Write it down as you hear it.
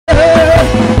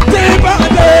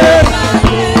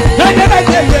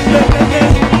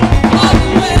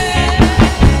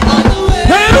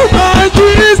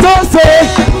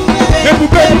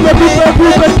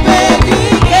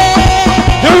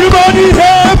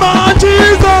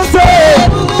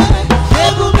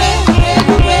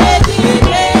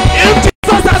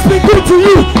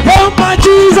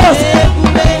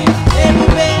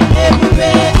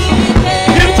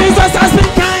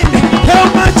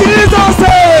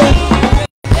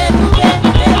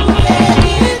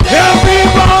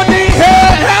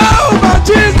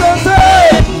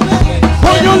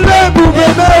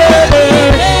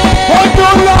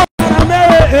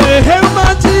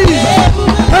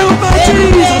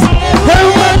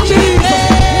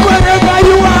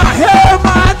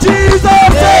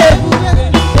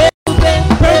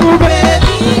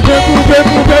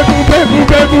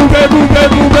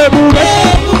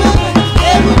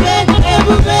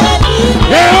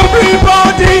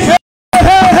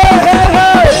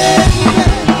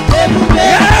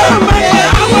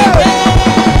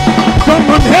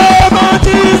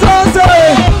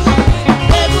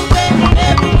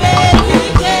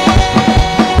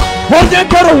Oye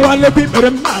karo wale bi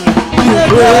merema.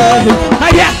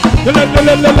 Aya.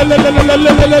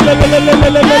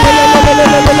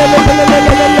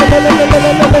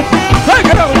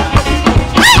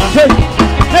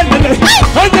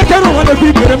 Oye karo wale bi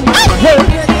merema.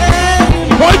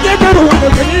 Oye karo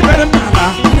wale bi merema.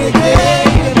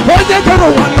 Oye karo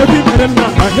wale bi merema.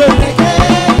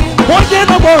 Oye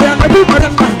no boy and bi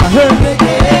merema.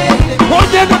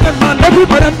 Oye no man bi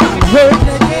merema.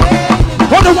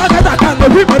 Oye waka da kan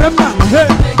bi merema.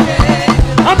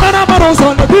 Amara maroso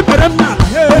no bi merema.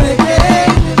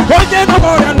 Oye no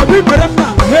boy and bi merema.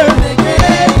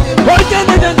 Oye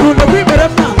no jendu no bi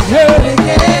merema.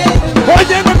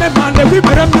 Oye no man bi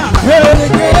merema.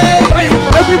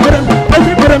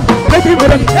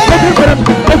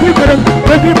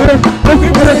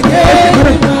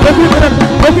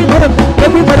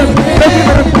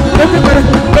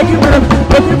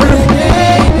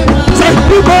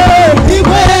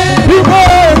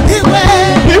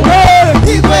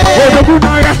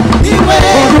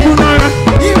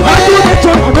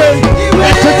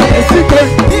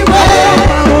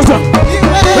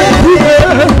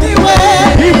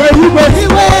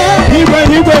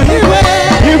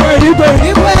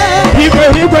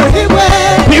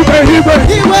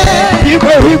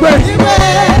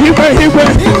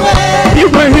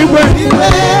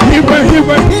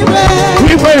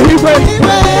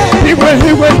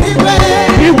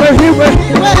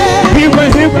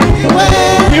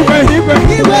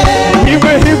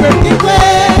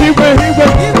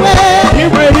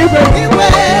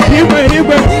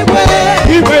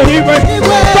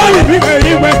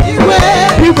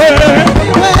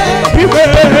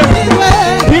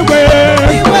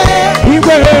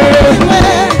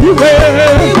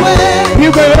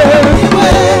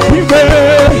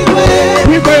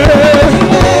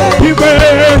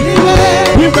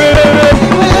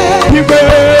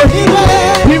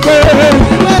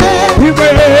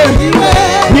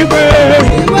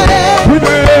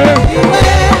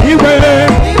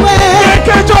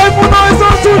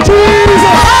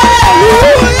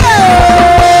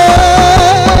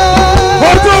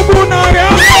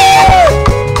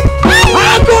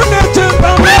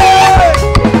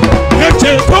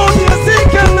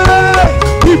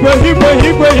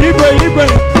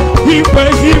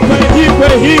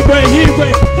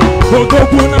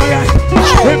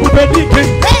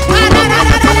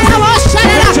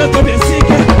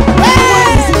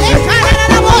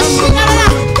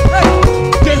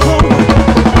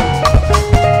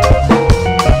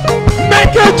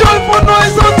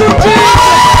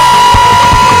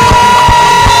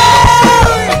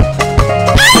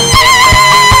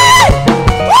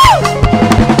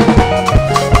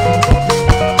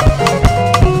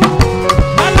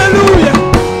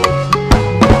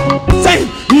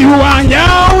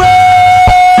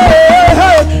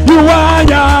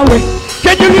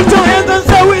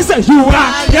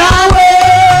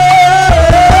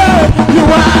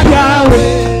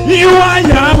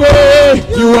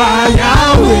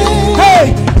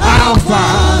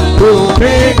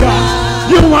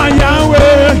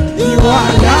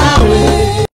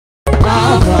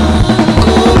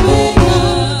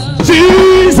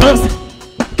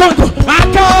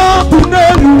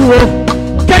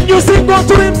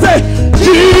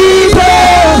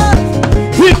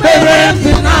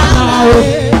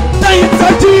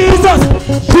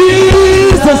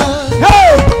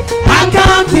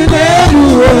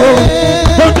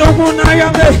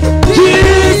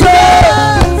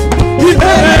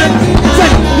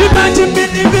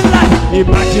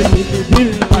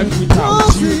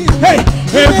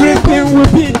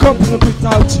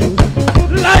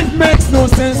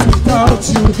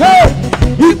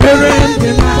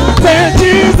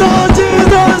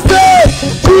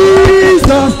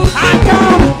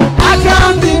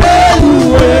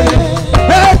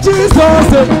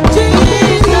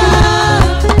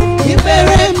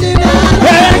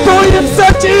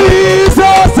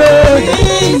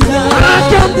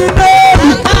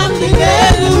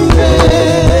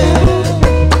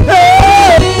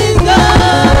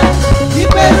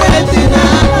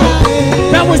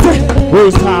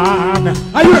 Hosanna,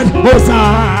 are you ready?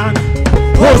 Hosanna,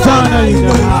 Hosanna in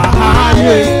the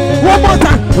highest. One more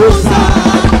time.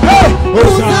 Hosanna, hey,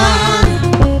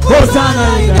 Hosanna, Hosanna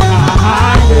in the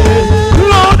highest.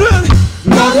 Lord, we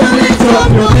lift up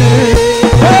your name.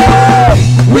 Hey,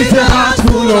 with a heart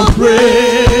full of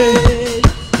praise,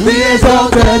 we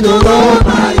exalt the Lord,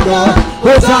 my God.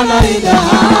 Hosanna in the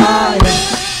highest.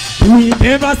 We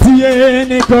never see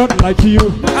any God like you.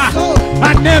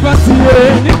 I never see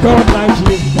any God like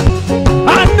you.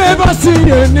 I never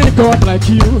see any God like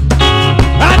you.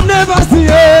 I never see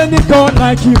any God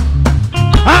like you.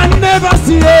 I never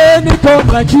see any God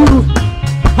like you.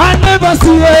 I never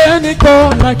see any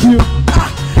God like you.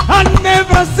 I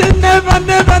never see, never.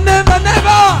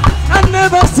 I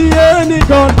never see any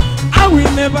God. I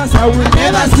will never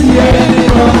see any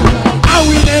God. I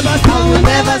will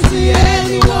never see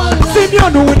anyone.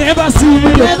 Simeon will never see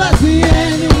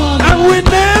anyone. I will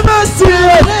never see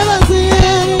anyone.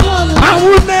 I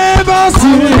will never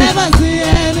see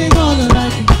anyone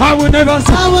like you. I will never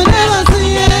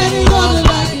see anyone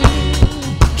like you.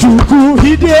 Chuku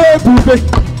hide bube,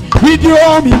 hide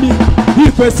omimi,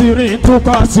 ifesiri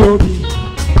ntukasi obi.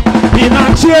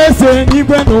 Ina chese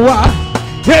nigwenuwa,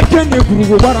 ekene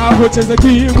guru bara hocheze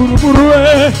ki guru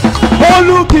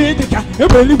olu kidika,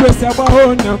 ebeli bese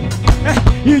abahona.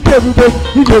 Hide bube,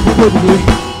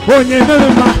 onye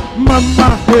nema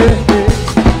mama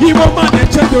Iwo mane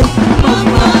chedo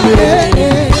mama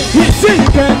Isi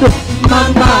kendo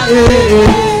mama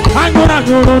Angora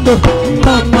ngorondo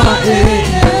mama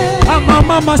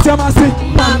Mama siamasi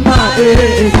mama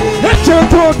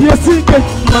Echeto biesike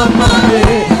mama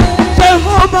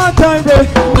Jehova time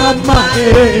mama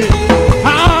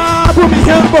Abu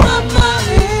mihembo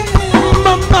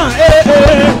mama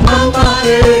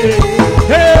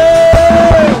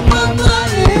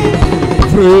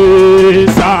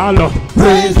Praise the Lord,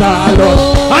 praise the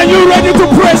Lord. Are you ready to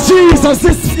praise Jesus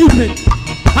this evening?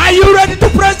 Are you ready to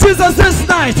praise Jesus this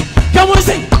night? Can we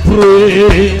sing?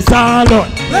 Praise the Lord,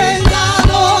 praise the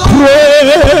Lord,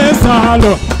 praise the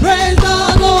Lord, praise the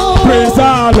Lord, praise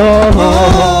the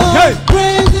Lord. Hey,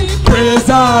 praise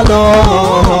the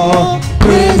Lord,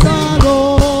 praise the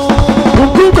Lord.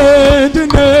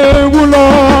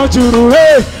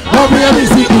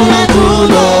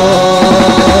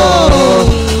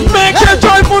 Make a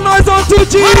joyful noise unto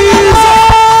Jesus.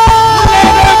 Let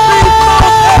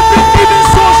every living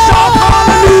soul shout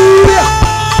hallelujah.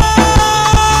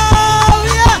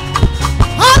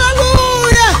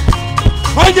 Hallelujah.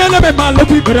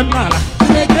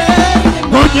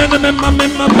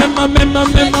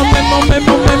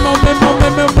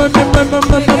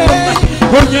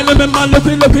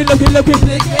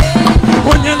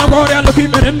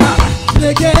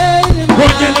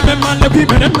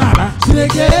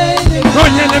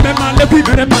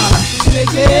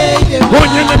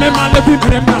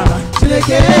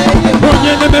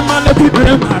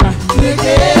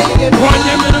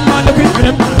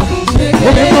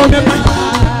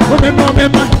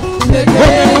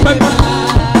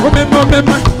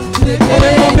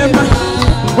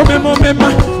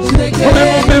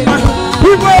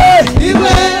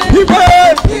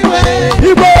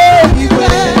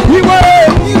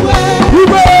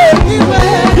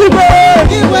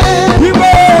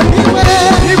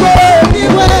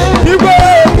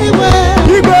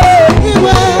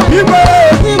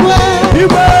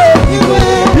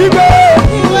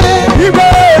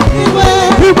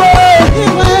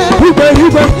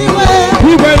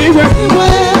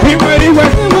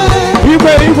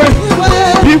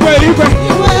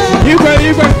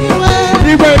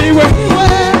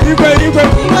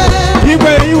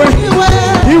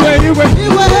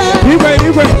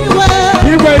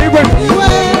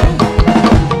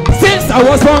 Since I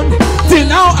was born till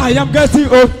now I am getting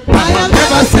old. I have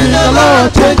never seen the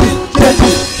Lord changes.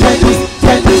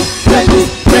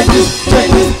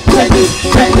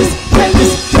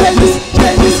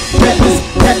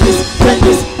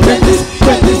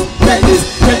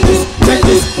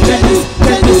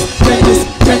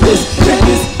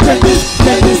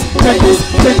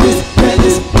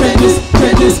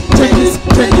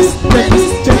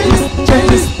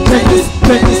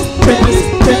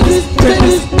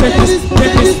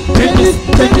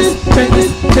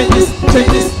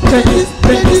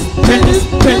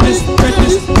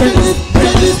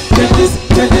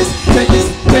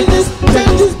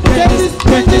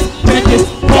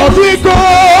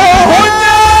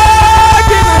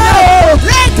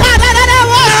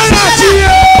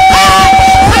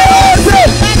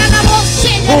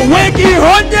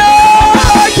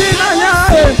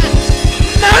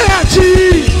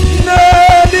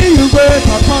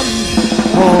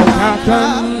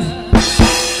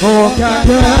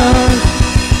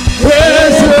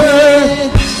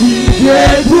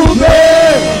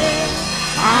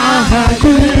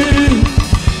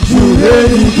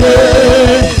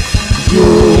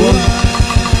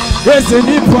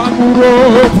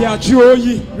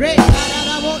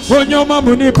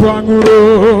 Muni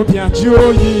pranguro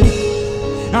piajoyi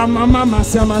amama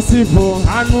masiamasivo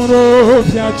anguro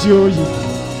piajoyi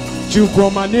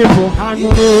chukoma nevo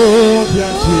anguro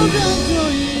piajoyi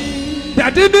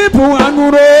dadini po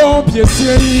anguro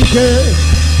piesieke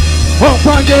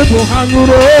Okwanye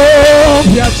buhanguro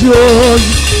biajo.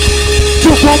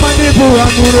 Chukwamani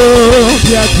buhanguro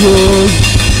biajo.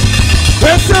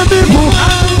 Esemi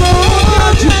buhanguro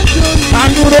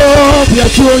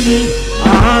biajo.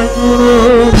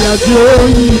 Hanguro biajo.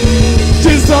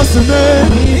 Jesus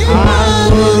name.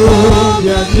 Hanguro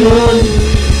biajo.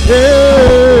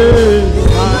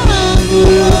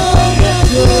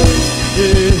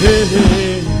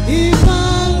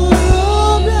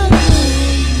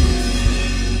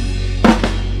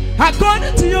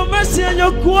 According to your mercy and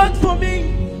your good for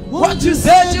me, what you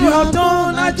said you have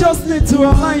done, I just need to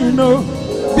remind you know.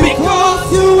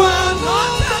 Because you are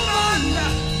not a man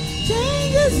that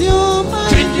changes your mind.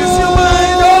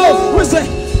 Oh, we say,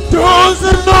 those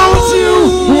that know you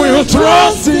will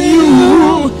trust in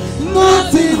you.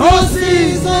 Not in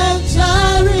horses and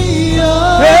chariots,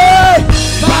 hey,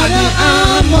 by the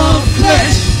arm of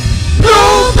flesh, no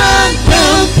man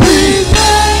can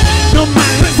prevail. No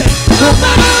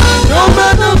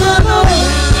man, no.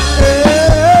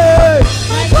 Hey,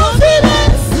 my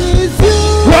confidence is you.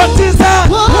 What is that?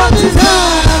 What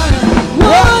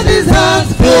is that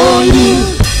for you?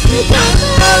 You can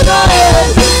never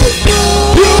resist.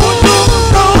 You do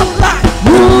not lie.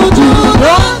 You do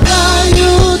not lie.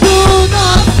 You do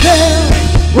not fail.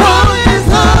 What is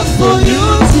that for you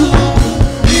to?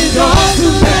 It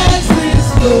doesn't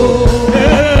exist.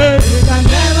 Hey. You can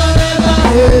never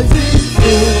resist.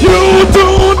 You do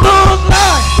not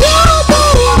lie. You do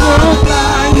not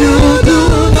lie. You do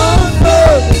not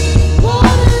fail.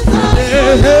 What is that?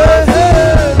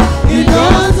 It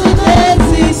doesn't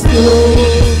exist.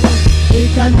 It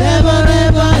can never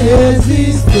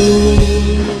exist.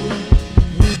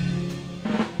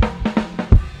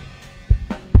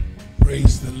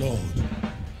 Praise the Lord.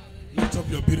 Lift up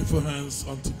your beautiful hands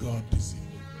unto God this evening.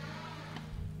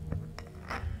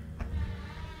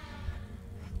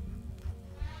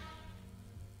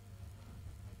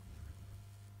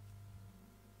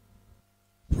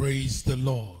 Praise the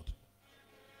Lord.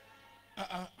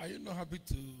 Are you not happy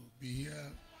to be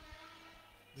here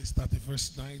this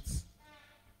 31st night?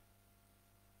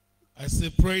 I say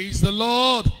praise the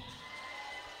Lord.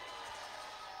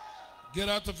 Get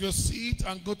out of your seat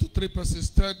and go to 3 persons.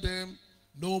 Tell them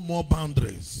no more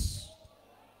boundaries.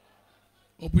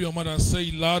 Open your mouth and say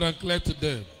it loud and clear to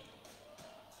them.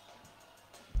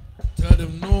 Tell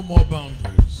them no more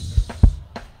boundaries.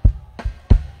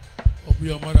 Open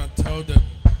your mouth and tell them.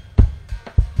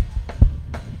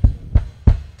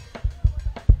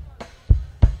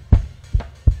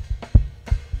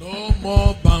 No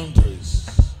more boundaries.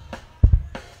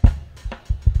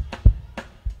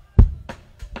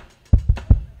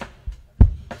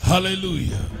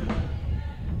 Hallelujah.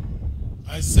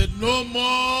 I said no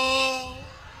more.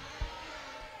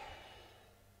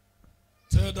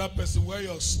 Tell that person where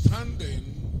you're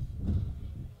standing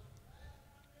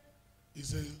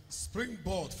is a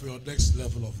springboard for your next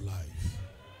level of life.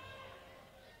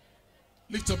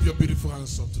 Lift up your beautiful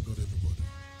hands up to God, everybody.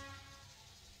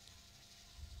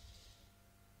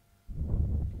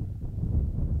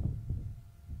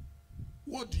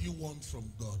 What do you want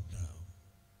from God now?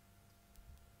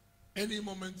 Any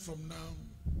moment from now,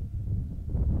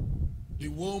 the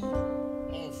womb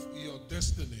of your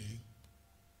destiny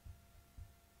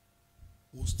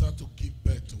will start to give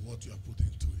birth to what you are put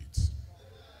into it.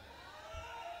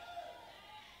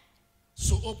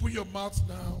 So open your mouth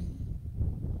now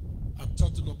and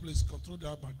talk to God. Please control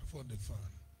that microphone, the fan.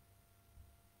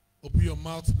 Open your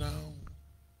mouth now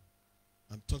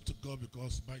and talk to God,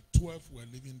 because by 12 we're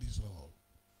leaving this hall.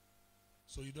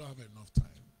 So you don't have enough time.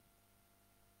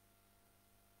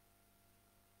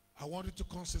 I want you to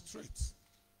concentrate.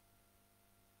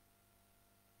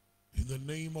 In the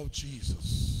name of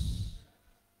Jesus.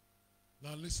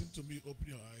 Now listen to me. Open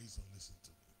your eyes and listen to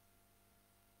me.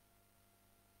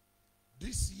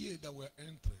 This year that we're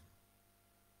entering,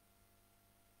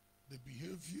 the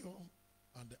behavior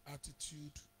and the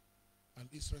attitude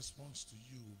and its response to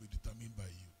you will be determined by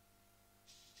you.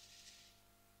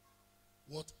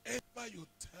 Whatever you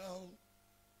tell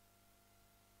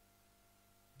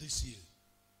this year,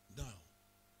 now,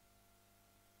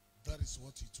 that is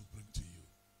what it will bring to you.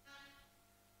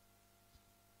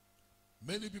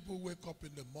 Many people wake up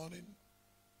in the morning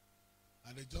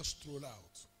and they just stroll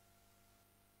out.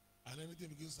 And anything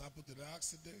begins to happen to the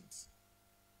accident,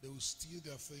 they will steal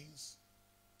their things.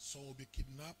 Some will be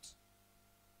kidnapped.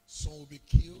 Some will be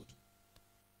killed.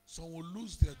 Some will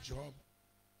lose their job.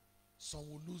 Some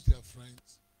will lose their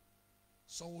friends.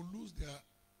 Some will lose their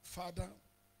father.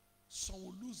 Some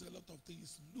will lose a lot of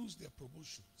things, lose their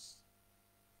promotions.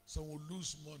 Some will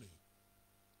lose money.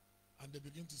 And they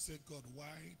begin to say, God,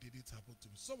 why did it happen to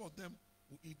me? Some of them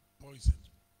will eat poison,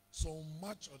 so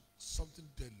much of something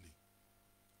deadly.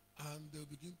 And they'll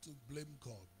begin to blame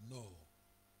God. No.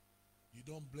 You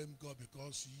don't blame God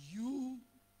because you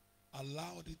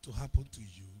allowed it to happen to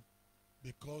you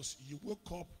because you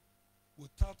woke up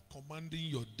without commanding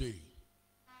your day.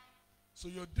 So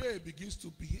your day begins to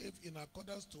behave in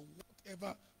accordance to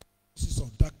whatever forces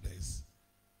of darkness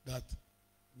that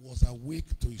was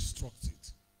awake to instruct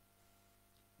it.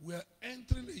 We are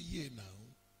entering a year now,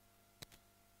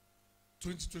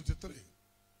 2023.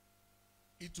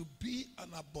 It will be an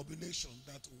abomination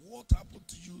that what happened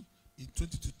to you in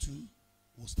 2022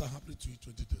 will start happening to you in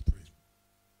 2023.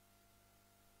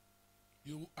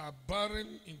 You are barren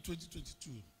in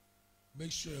 2022.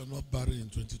 Make sure you're not barren in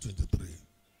 2023.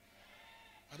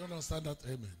 I don't understand that.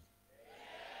 Amen.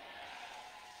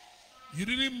 You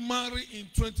didn't marry in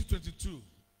 2022.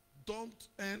 Don't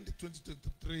end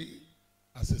 2023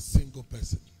 as a single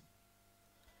person.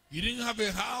 You didn't have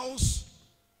a house.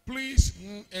 Please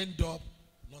end up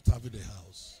not having a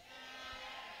house.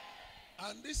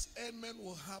 And this amen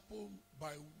will happen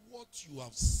by what you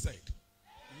have said,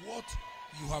 what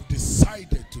you have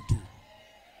decided to do.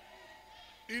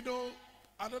 You know,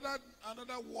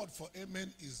 another word for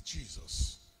amen is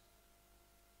Jesus.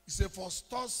 He said, for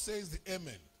thus says the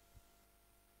amen.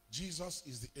 Jesus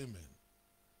is the amen.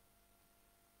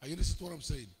 Are you listening to what I'm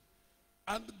saying?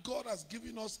 And God has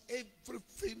given us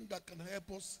everything that can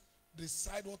help us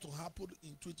decide what will happen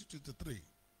in 2023.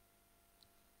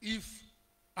 If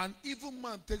an evil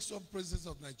man takes up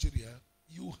president of Nigeria,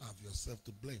 you have yourself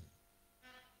to blame.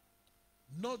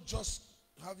 Not just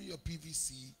having your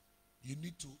PVC, you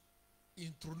need to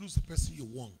introduce the person you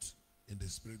want in the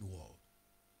spirit world.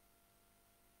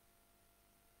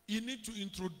 You need to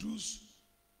introduce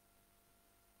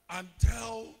and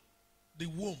tell the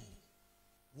womb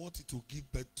what it will give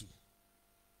birth to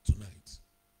tonight.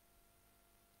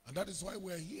 And that is why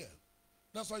we're here.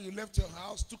 That's why you left your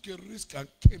house, took a risk, and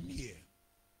came here.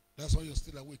 That's why you're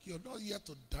still awake. You're not here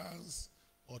to dance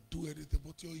or do anything,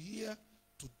 but you're here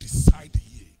to decide the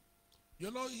year.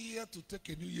 You're not here to take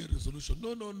a New Year resolution.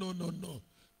 No, no, no, no, no.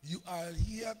 You are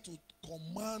here to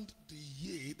command the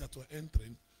year that we're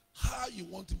entering, how you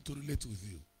want him to relate with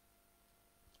you.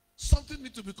 Something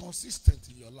needs to be consistent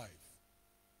in your life.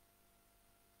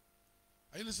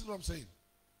 Are you listening to what I'm saying?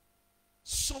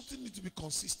 Something needs to be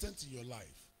consistent in your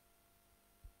life.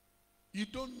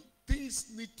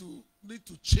 Things need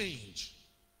to change.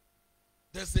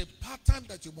 There's a pattern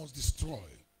that you must destroy.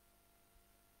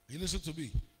 You listen to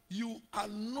me. You are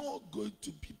not going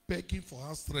to be begging for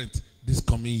house rent this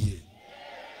coming year.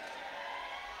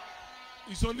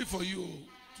 It's only for you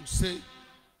to say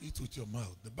it with your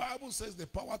mouth. The Bible says the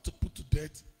power to put to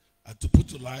death and to put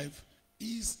to life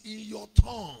is in your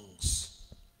tongues.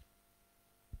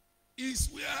 Is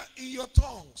where in your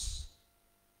tongues.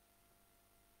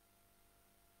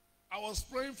 I was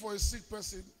praying for a sick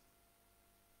person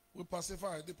with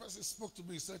pacifier. The person spoke to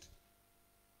me. He said,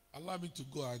 allow me to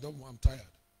go. I'm tired.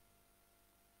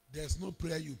 There's no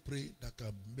prayer you pray that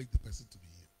can make the person to be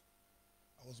healed.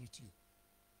 I was with you.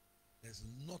 There's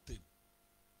nothing,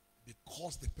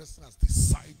 because the person has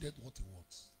decided what he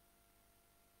wants.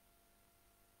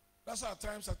 That's why at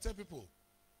times I tell people,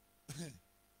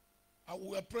 I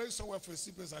will pray somewhere for a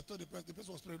sick person. I told the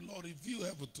person was praying, Lord, reveal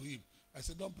heaven to him. I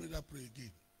said, don't pray that prayer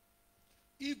again.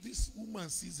 If this woman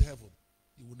sees heaven,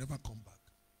 he will never come back.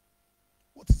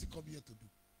 What is he come here to do?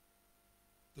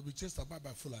 To be chased about by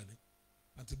Fulani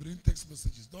and to bring text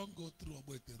messages. Don't go through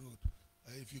Oboete Road.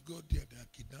 If you go there are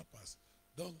kidnappers.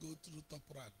 Don't go through Top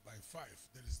Rad by 5.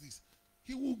 There is this.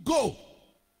 He will go.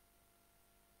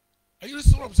 Are you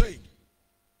listening to what I'm saying?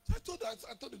 So I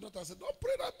told the daughter, I said, don't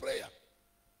pray that prayer.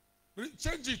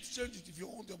 Change it. If you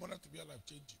want your mother to be alive,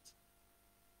 change it.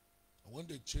 And when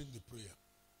they changed the prayer,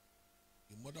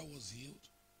 the mother was healed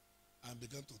and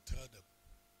began to tell them.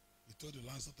 He told the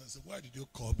last daughter, I said, why did you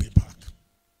call me back?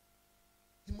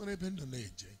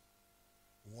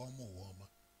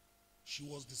 She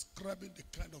was describing the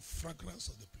kind of fragrance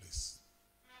of the place.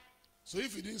 So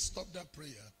if you didn't stop that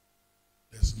prayer,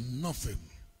 there's nothing.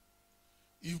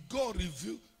 If God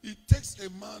reveals, it takes a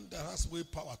man that has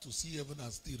willpower to see heaven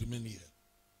and still remain here.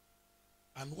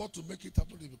 And what to make it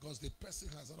happen is because the person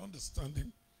has an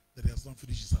understanding that he has not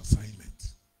finished his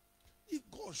assignment. If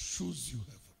God shows you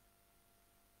heaven,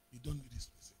 you don't need this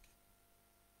place again.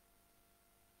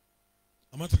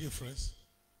 Am I talking, friends?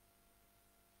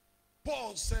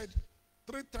 Paul said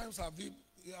 3 times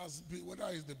he has been, whether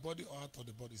it's the body or out of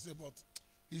the body. He said, but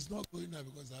he's not going there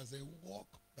because there's a work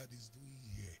that he's doing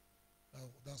here.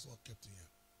 That's what kept him here.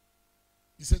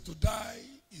 He said to die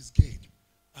is gain,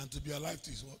 and to be alive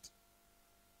is what?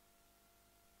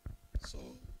 So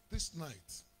this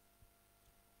night,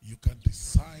 you can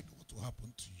decide what will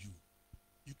happen to you.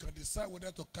 You can decide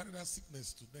whether to carry that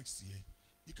sickness to next year.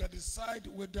 You can decide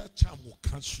whether charm will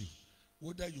catch you,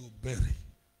 whether you will bury,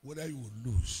 whether you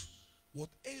will lose.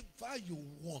 Whatever you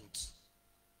want,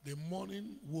 the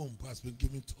morning womb has been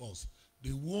given to us.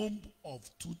 The womb of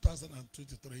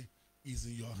 2023 is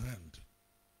in your hand.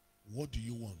 What do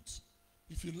you want?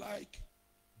 If you like,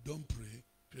 don't pray.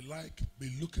 If you like,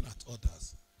 be looking at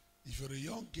others. If you're a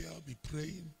young girl, be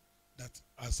praying that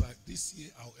this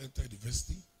year I'll enter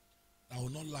university. I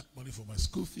will not lack money for my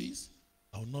school fees.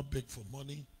 I will not beg for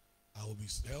money. I will be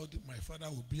healthy. My father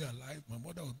will be alive. My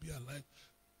mother will be alive.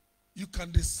 You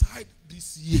can decide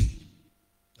this year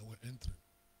that we're entering.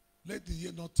 Let the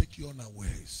year not take you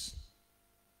unawares.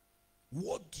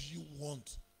 What do you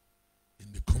want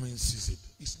in the coming season?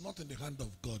 It's not in the hand of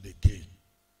God again.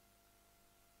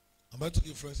 Am I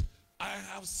talking first? I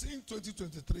have seen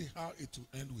 2023 how it will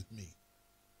end with me.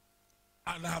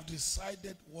 And I have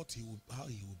decided how he will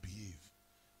behave.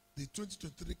 The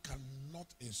 2023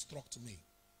 cannot instruct me.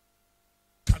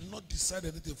 Cannot decide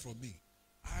anything from me.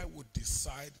 I would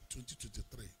decide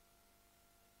 2023.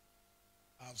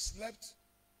 I've slept.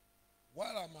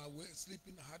 While I'm away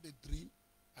sleeping, I had a dream,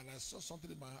 and I saw something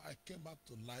in my hand. I came back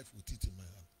to life with it in my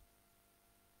hand.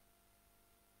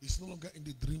 It's no longer in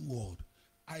the dream world.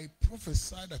 I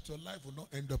prophesy that your life will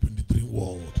not end up in the dream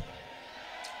world.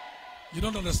 You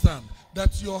don't understand?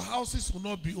 That your houses will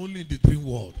not be only in the dream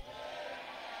world.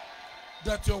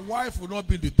 That your wife will not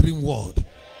be in the dream world.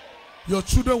 Your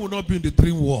children will not be in the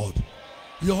dream world.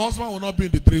 Your husband will not be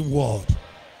in the dream world.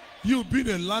 You being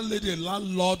a landlady, a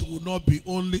landlord will not be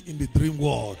only in the dream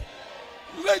world.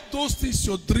 Let those things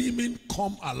you're dreaming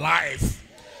come alive.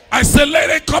 I say, let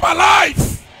it come alive.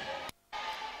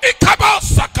 I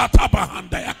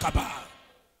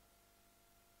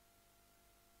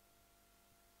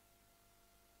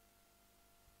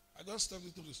just stepped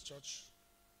into this church.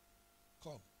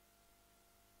 Come.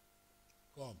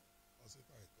 Come. I said,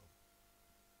 all right, come.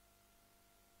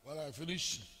 While I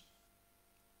finished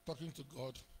talking to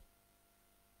God,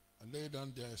 I lay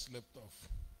down there, I slept off.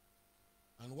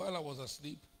 And while I was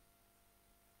asleep,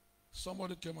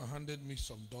 somebody came and handed me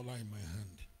some dollar in my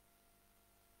hand.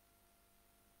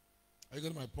 I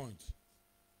got my point.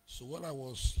 So while I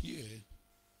was here, you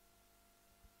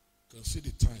can see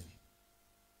the time.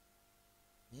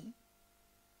 You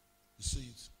see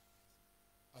it?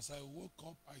 As I woke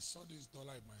up, I saw this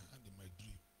dollar in my hand in my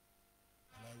dream.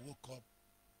 And I woke up,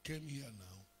 came here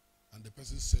now, and the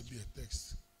person sent me a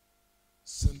text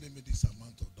sending me this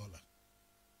amount of dollar.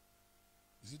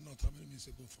 Is it not how many minutes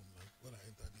ago from now when I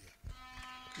entered here?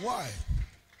 Why?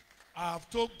 I have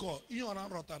told God, it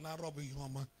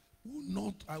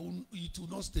will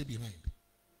not stay behind.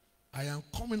 I am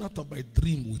coming out of my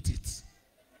dream with it.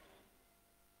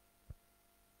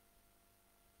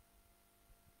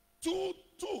 Two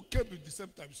came at the same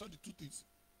time. You saw the two things.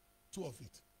 Two of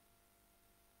it.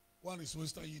 One is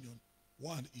Western Union.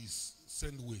 One is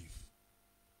Sendwave.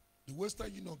 The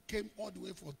Western Union came all the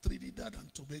way from Trinidad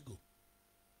and Tobago.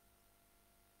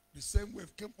 The same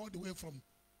wave came all the way from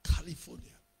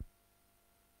California.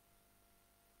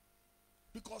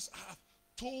 Because I have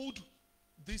told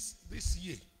this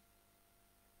year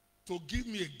to give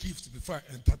me a gift before I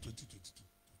enter 2022.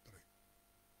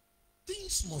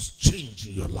 Things must change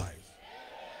in your life.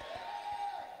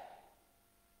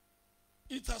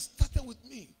 It has started with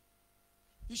me.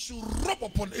 It should rub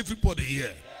upon everybody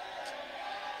here.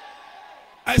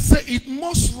 I say it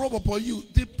must rub upon you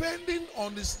depending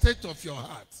on the state of your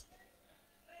heart,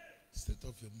 state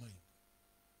of your mind.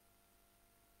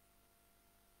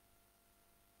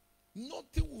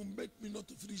 Nothing will make me not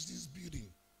to finish this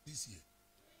building this year.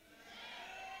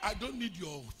 I don't need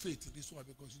your faith in this one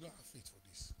because you don't have faith for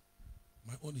this.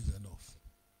 My own is enough.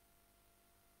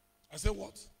 I said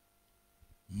what?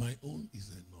 My own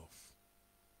is enough.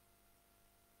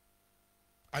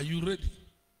 Are you ready?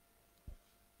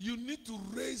 You need to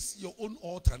raise your own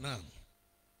altar now.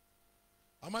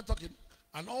 Am I talking?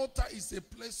 An altar is a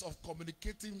place of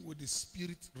communicating with the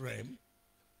spirit realm,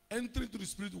 entering to the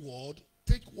spirit world,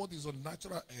 take what is on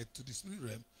natural earth to the spirit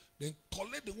realm, then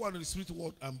collect the one in the spirit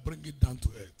world and bring it down to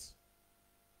earth.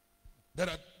 There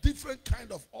are different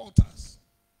kinds of altars.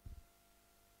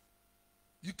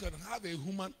 You can have a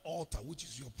human altar, which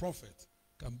is your prophet,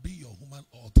 can be your human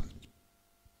altar.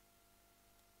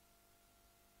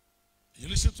 You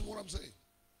listen to what I'm saying?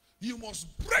 You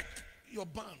must break your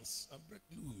bands and break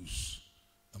loose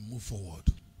and move forward.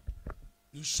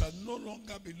 You shall no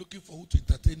longer be looking for who to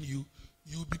entertain you.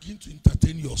 you begin to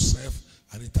entertain yourself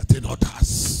and entertain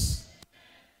others.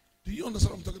 Do you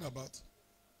understand what I'm talking about?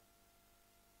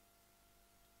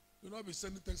 You'll not be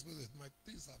sending text messages. My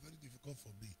things are very difficult for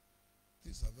me.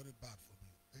 Things are very bad for me.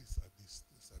 Things are this,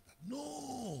 things are that.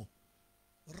 No.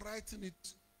 Writing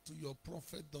it to your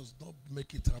prophet does not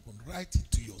make it happen. Write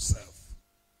it to yourself.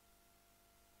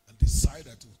 And decide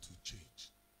that it will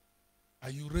change. Are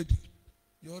you ready?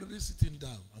 You're already sitting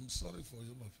down. I'm sorry for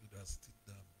some of you that are sitting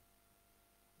down.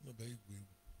 Nobody will.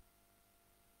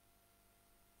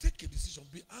 Take a decision.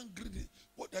 Be angry.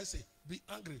 What did I say? Be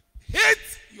angry.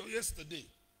 Hate your yesterday.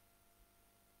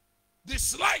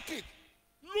 Dislike it.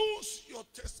 Lose your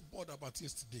taste bud about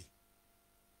yesterday.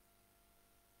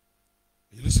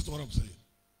 You listen to what I'm saying?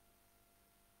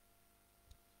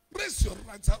 Raise your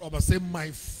right hand up and say, my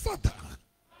Father.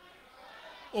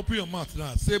 Open your mouth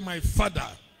now. Say, my Father.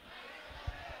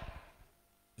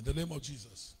 In the name of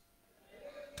Jesus.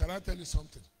 Can I tell you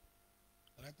something?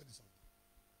 Can I tell you something?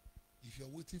 If you're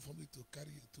waiting for me to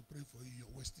pray for you,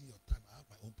 you're wasting your time. I have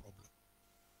my own problem.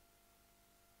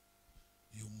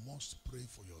 You must pray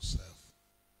for yourself.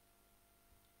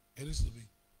 And listen to me.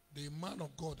 The man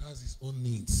of God has his own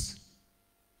needs.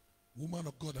 Woman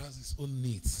of God has his own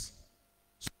needs.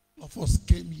 So all of us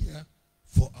came here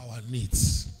for our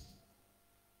needs.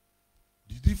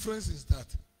 The difference is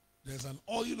that there's an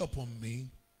oil upon me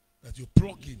that you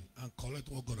plug in and collect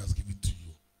what God has given to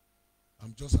you.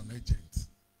 I'm just an agent.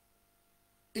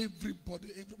 Everybody,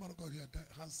 every man of God here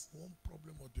has one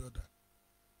problem or the other.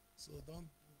 So don't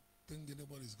think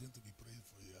anybody is going to be praying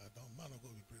for you. Man of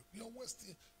God will pray. You're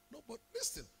wasting. No, but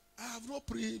listen, I have not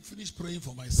finished praying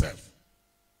for myself.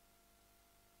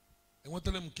 I want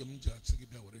to tell them,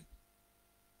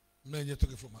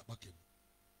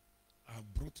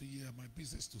 I've brought you here my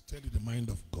business to tell you the mind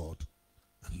of God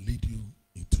and lead you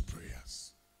into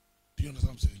prayers. Do you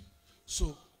understand what I'm saying?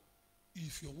 So,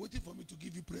 if you're waiting for me to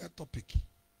give you prayer topic,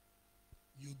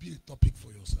 you'll be a topic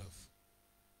for yourself.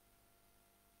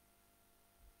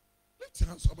 Lift your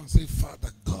hands up and say,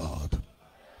 Father God.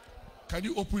 Can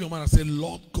you open your mouth and say,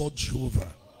 Lord God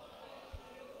Jehovah,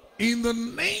 in the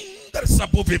name that is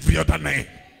above every other name,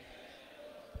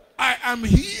 I am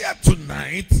here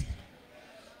tonight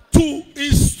to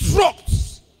instruct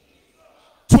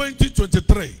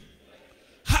 2023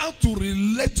 how to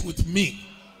relate with me.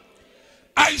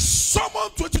 I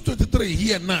summon 2023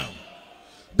 here now.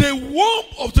 The womb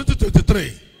of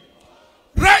 2023.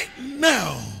 Right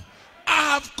now,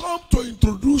 I have come to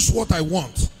introduce what I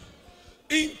want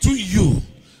into you.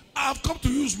 I have come to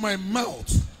use my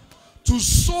mouth to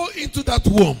sow into that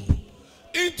womb,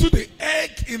 into the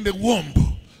egg in the womb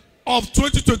of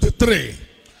 2023.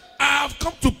 I have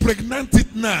come to pregnant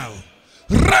it now.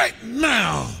 Right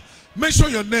now.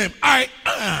 Mention your name. I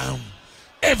am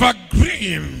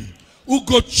Evergreen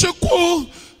Ugochukwu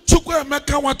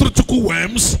Chukwuemeka Watruchukwu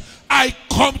WEMS. I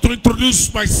come to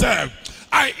introduce myself.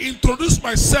 I introduce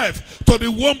myself to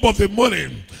the womb of the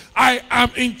morning. I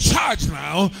am in charge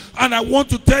now, and I want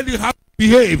to tell you how to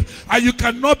behave. And you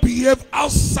cannot behave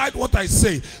outside what I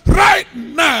say. Right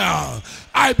now,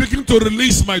 I begin to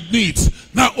release my needs.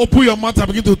 Now open your mouth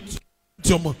and begin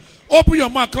to open your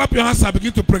mouth, clap your hands and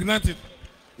begin to pregnant it.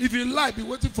 If you like, be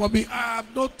waiting for me. I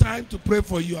have no time to pray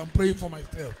for you. I'm praying for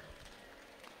myself.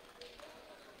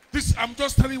 I'm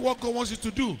just telling you what God wants you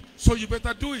to do. So you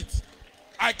better do it.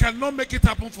 I cannot make it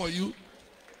happen for you.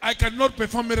 I cannot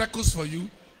perform miracles for you.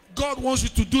 God wants you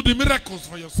to do the miracles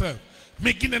for yourself.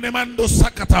 Megine nemando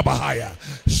sakata bahaya.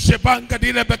 Shebanga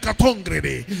dile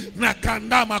bekatongre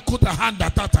nakanda makuta handa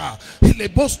tata. Ile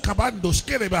bos kabando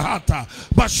skere bahata.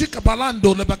 Bashika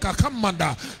balando lebeka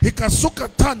kamanda. Ikasuka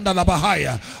tanda la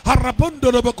bahaya.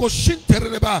 Harabundo lebeko shintere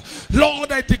leba.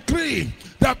 Lord, I decree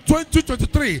that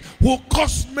 2023 will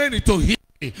cause many to hear.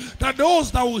 That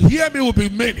those that will hear me will be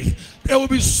many. There will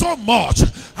be so much.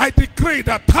 I decree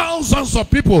that thousands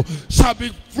of people shall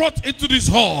be brought into this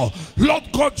hall. Lord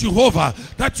God Jehovah,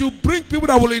 that you bring people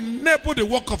that will enable the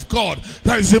work of God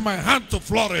that is in my hand to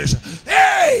flourish.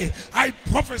 Hey, I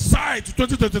prophesy to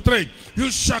 2023,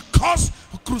 you shall cause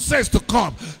crusades to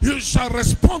come. You shall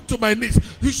respond to my needs.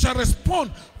 You shall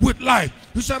respond with life.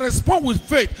 You shall respond with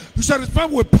faith. You shall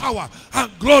respond with power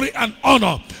and glory and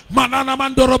honor. Manana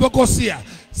mandorobokosia.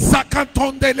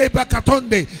 Sakantonde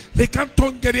lebakatonde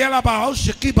lekantonde riala bao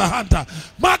shikiba hanta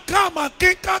makama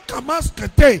keka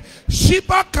kamaskete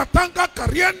shiba katanga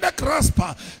karienda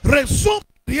kraspa resum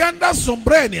rienda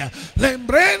sombrenia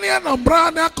lembrenia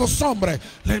nombrana kosombre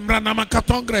lembrana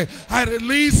makatongre. I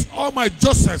release all my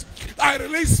Josephs. I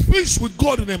release fish with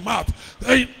God in the mouth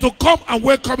to come and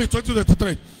welcome me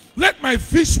 2023. Let my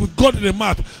fish with God in the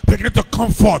mouth begin to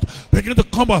come forth, begin to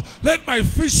come out. Let my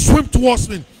fish swim towards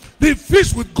me. The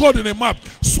fish with God in the mouth,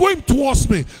 swim towards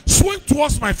me, swim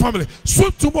towards my family,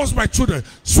 swim towards my children,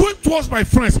 swim towards my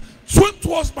friends, swim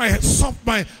towards my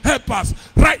helpers.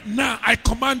 Right now, I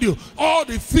command you, all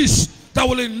the fish that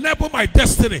will enable my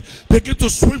destiny, begin to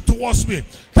swim towards me.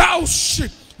 Thou ship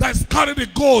that is carrying the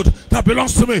gold that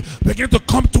belongs to me, begin to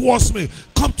come towards me,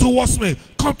 come towards me,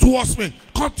 come towards me,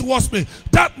 come towards me.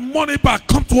 That money bag,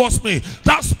 come towards me.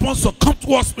 That sponsor, come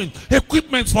towards me.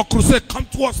 Equipment for crusade, come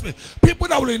towards me. People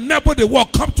that will enable the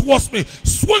work, come towards me.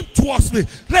 Swim towards me.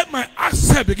 Let my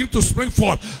access begin to spring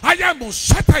forth. I am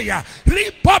Shataya.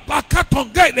 Ripapa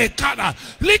Katonga Lekana.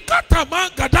 Likata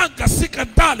Mangadanga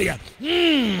Sikandalia.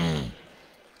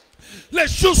 Le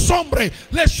shu sombre,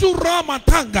 le shu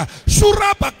ramatanga,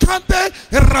 shuraba kante,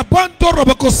 rabando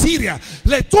robocosiria,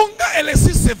 le tunga e le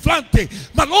siseflante,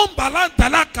 malomba landa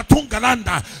la katunga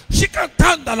landa,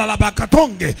 shikantanda la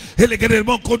labakatonge, e le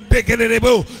geremo de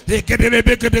gerebo, e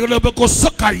gerebe que de loboco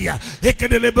socaria, e que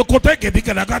de lebocote que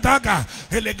dica la gadaga,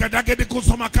 e le gadaga de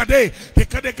consomakade, e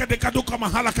que de caduca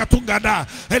mahala katunga da,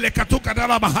 e le katuka da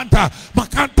la mahanta,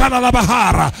 makanta la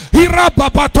bahara,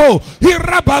 irababato,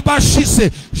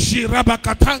 irababashise,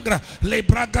 Bakatanga, le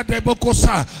braga de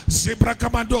bocosa, zebra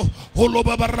camando,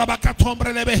 holoba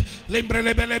barabakatombre lebe, lembre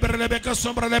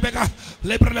sombra lebega,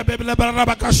 lebre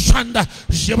barabaca shanda,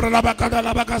 zebra la bacada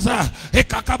la bacaza, e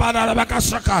cacabada la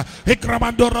bacasaka, e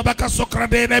cramando rabaca socra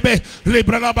de lebe,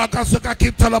 lebre la bacasoca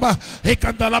quintalaba, e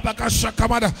candala bacasha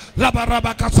camada, la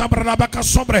barabaca sombra la baca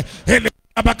sombre,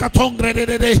 Abakatongre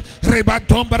de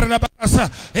rebatombre la bacasa,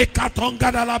 e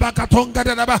catonga da la bacatonga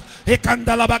de la ba, e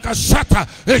candala bacashata,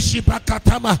 e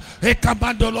shipakatama, e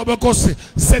camando lobocose,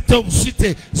 zeto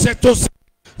cite,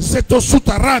 zeto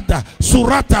sutaranda,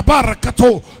 surata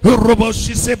barakato,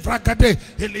 roboshi se fragade,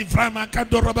 e livrama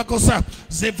cando robacosa,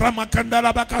 zevrama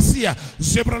candala bacasia,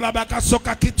 zebra la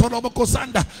bacasoca quito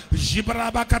robocosanda, jibra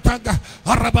bacatanga,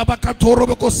 arababacato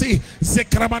robocosi,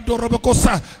 zekramando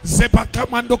robocosa,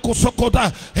 zebacamando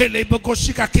cosocoda, e le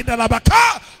bocochica kinda la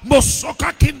baca,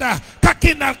 mosoca kinda,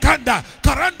 kakina kanda,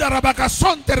 caranda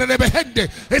rabacasonte rebehende,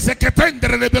 e se che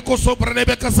tendere le beco sopra le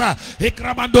becasa, e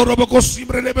cramando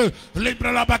robocosimbre le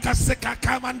la bakaseka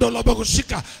kamando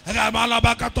loboshika la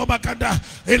bakato bakanda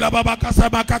e la babakasa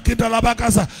makakida la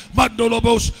bakasa mando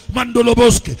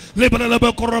loboske lebra la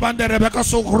bakorobanda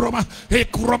rebakaso kuroma e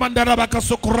kuromanda la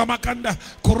bakaso kuromakanda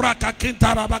kuraka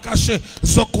kintara bakashe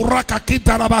zokuraka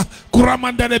kintara ba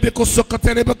kuramanda lebekoso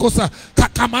katelebekosa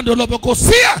kakamando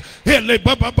lobokosia e le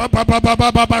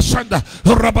baba shanda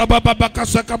rababa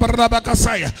bakasa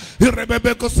kabarabakasaya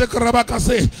rebebekose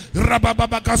karabakase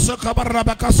rababakasa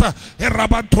kabarabakasa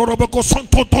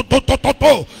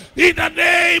in the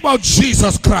name of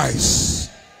Jesus Christ.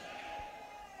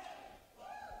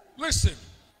 Listen,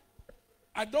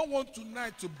 I don't want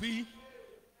tonight to be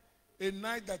a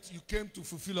night that you came to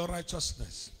fulfill your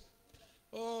righteousness.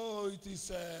 Oh, it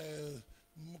is a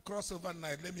crossover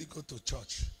night. Let me go to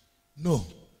church. No.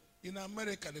 In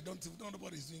America,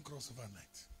 nobody is doing crossover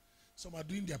night. Some are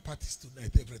doing their parties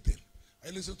tonight, everything.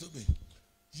 Listen to me.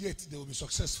 Yet they will be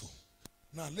successful.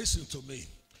 Now listen to me.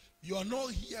 You are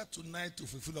not here tonight to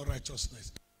fulfill your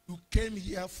righteousness. You came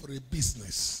here for a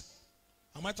business.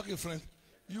 Am I talking, friend?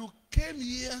 You came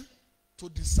here to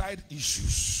decide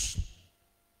issues.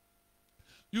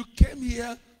 You came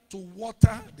here to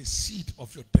water the seed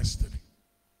of your destiny.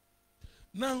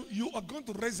 Now you are going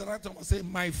to raise the right hand and say,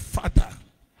 my Father,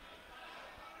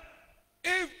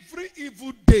 every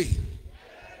evil day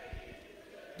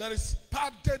that is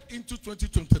padded into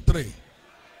 2023,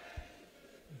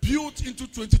 built into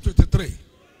 2023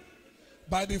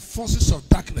 by the forces of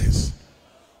darkness,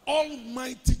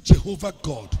 Almighty Jehovah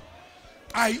God,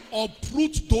 I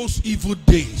uproot those evil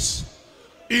days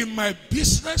in my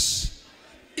business,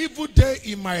 evil day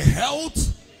in my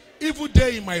health, evil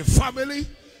day in my family,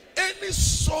 any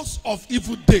source of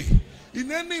evil day,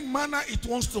 in any manner it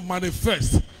wants to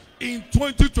manifest in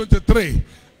 2023,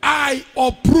 I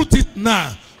uproot it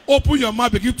now. Open your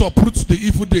mouth, begin to uproot the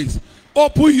evil days.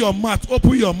 Open your mouth,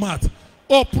 open your mouth.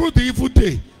 Uproot the evil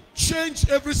day. Change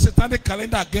every satanic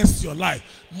calendar against your life.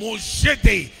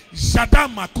 Mojede, Jada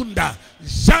Makunda,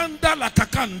 Janda la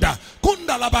Kakanda,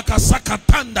 Kunda la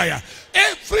Bakasakatandaya.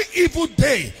 Every evil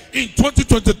day in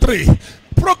 2023,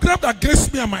 programmed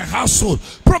against me and my household,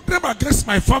 programmed against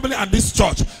my family and this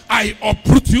church, I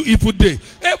uproot you evil day.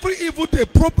 Every evil day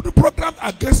programmed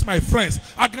against my friends,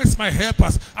 against my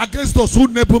helpers, against those who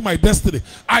enable my destiny,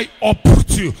 I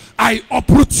uproot you. I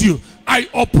uproot you. I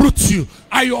uproot you.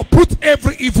 I uproot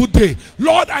every evil day.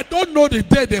 Lord, I don't know the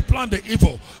day they plan the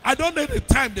evil. I don't know the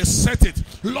time they set it.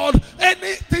 Lord,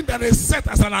 anything that is set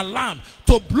as an alarm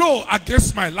to blow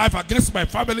against my life, against my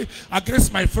family,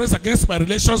 against my friends, against my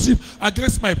relationship,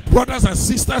 against my brothers and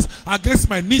sisters, against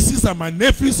my nieces and my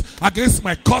nephews, against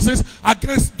my cousins,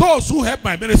 against those who help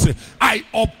my ministry, I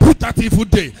uproot that evil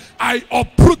day. I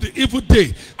uproot the evil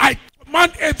day. I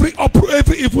command every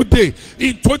evil day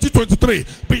in 2023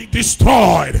 be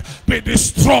destroyed, be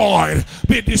destroyed,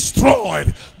 be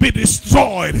destroyed, be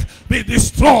destroyed, be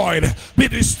destroyed, be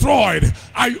destroyed.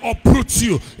 I uproot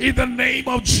you in the name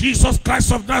of Jesus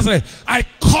Christ of Nazareth. I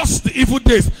curse the evil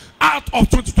days out of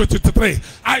 2023.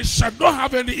 I shall not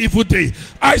have any evil day.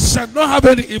 I shall not have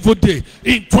any evil day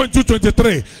in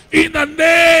 2023 in the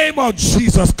name of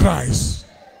Jesus Christ.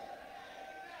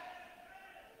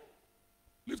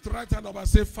 Lift the right hand up and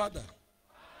say, Father,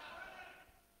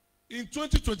 in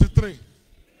 2023,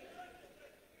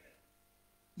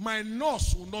 my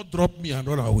nurse will not drop me and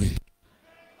run away.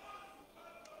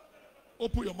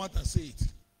 Open your mouth and say it.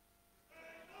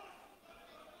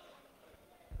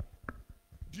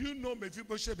 Do you know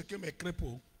Mephibosheth became a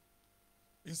cripple?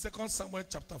 In 2 Samuel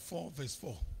chapter 4, verse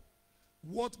 4.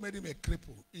 What made him a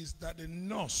cripple is that the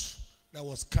nurse that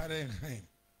was carrying him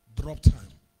dropped him,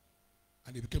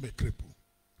 and he became a cripple.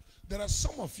 There are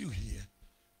some of you here,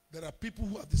 there are people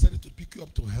who have decided to pick you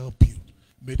up to help you.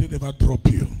 May they never drop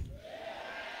you.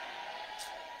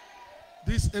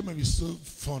 This amen is so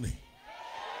funny.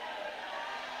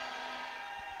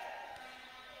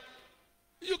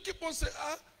 You keep on saying,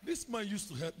 this man used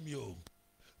to help me. Oh,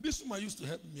 this man used to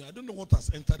help me. I don't know what has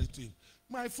entered into him.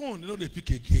 My phone, they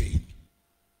pick again.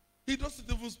 He doesn't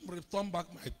even return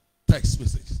back my text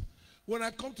messages. When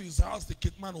I come to his house, the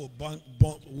kid man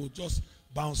will just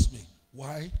bounce me.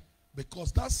 Why?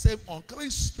 Because that same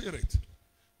unclean spirit,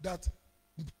 that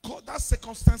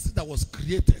circumstance that was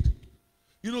created.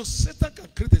 You know, Satan can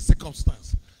create a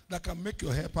circumstance that can make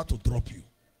your helper to drop you.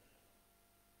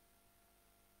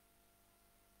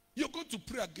 You're going to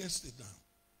pray against it now.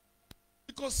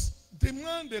 Because the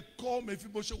man they call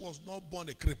Mephibosheth was not born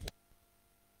a cripple.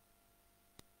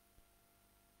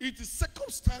 It is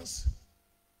circumstance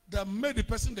that made the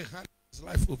person they hand his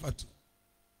life over to.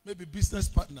 Maybe business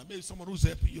partner, maybe someone who's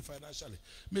helping you financially,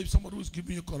 maybe someone who's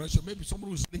giving you correction, maybe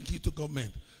someone who's linking you to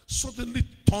government, suddenly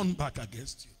turn back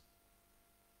against you.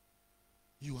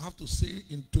 You have to say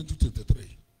in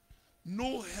 2023,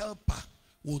 no helper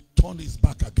will turn his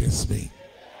back against me.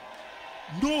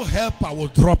 No helper will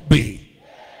drop me.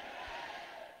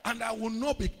 And I will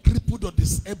not be crippled or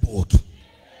disabled.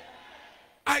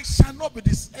 I shall not be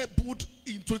disabled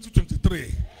in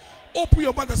 2023. Open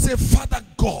your mouth and say, Father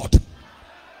God.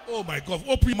 Oh my God.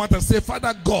 Open your mouth and say,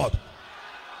 Father God,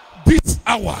 this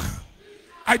hour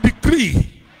I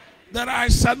decree that I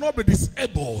shall not be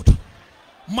disabled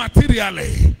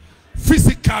materially,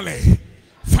 physically,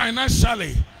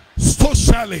 financially,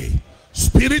 socially,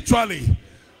 spiritually,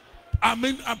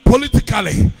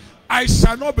 politically. I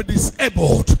shall not be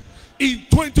disabled in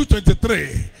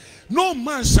 2023. No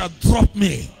man shall drop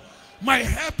me. My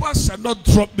helpers shall not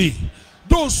drop me.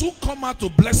 Those who come out to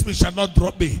bless me shall not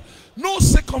drop me. No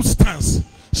circumstance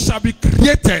shall be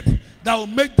created that will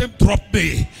make them drop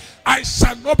me. I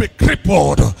shall not be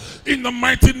crippled in the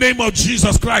mighty name of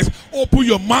Jesus Christ. Open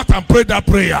your mouth and pray that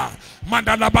prayer.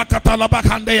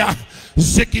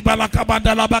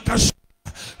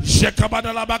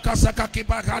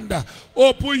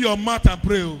 Open your mouth and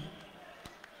pray.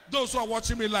 Those who are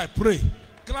watching me live, pray.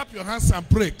 Clap your hands and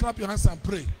pray. Clap your hands and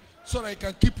pray so that I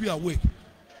can keep you awake.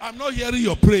 I'm not hearing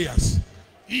your prayers.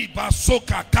 I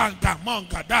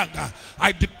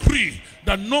decree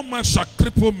that no man shall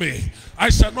cripple me. I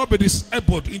shall not be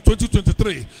disabled in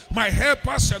 2023. My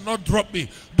helpers shall not drop me.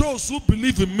 Those who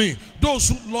believe in me, those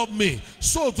who love me,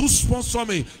 those who sponsor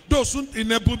me, those who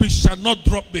enable me shall not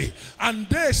drop me. And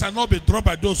they shall not be dropped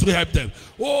by those who help them.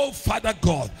 Oh, Father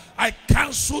God, I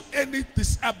cancel any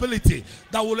disability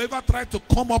that will ever try to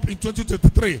come up in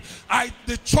 2023.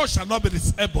 The church shall not be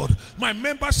disabled. My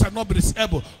members shall not be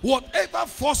disabled. Whatever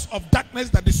force of darkness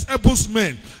that disables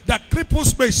men, that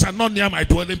cripples men, shall not near my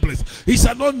dwelling place. He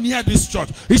shall not near this church.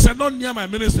 He shall not near my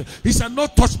ministry. He shall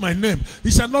not touch my name.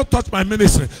 He shall not touch my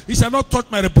ministry. He shall not touch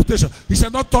my reputation. He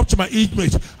shall not touch my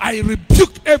image. I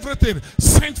rebuke everything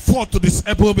sent forth to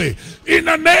disable me in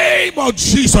the name of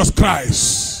Jesus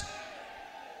Christ.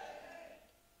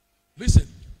 Listen.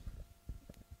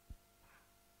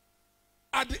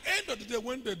 At the end of the day,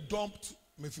 when they dumped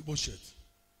Mephibosheth,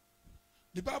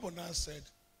 the Bible now said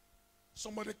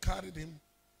somebody carried him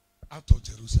out of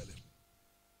Jerusalem.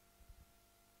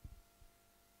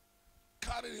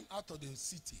 carried him out of the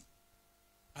city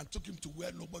and took him to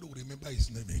where nobody will remember his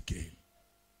name again.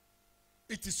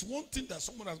 It is one thing that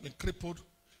someone has been crippled,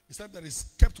 is that there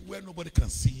is kept where nobody can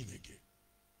see him again.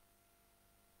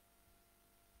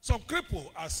 Some cripple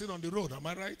are seen on the road, am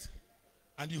I right?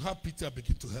 And you have pity and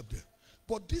begin to help them.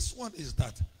 But this one is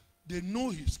that they know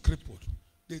he's crippled.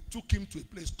 They took him to a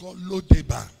place called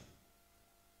Lodeba.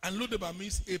 And Lodeba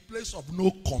means a place of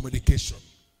no communication.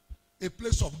 A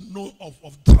place of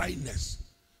dryness.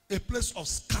 A place of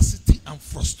scarcity and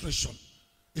frustration.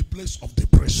 A place of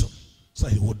depression. So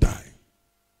he will die.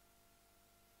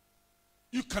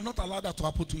 You cannot allow that to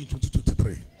happen to you in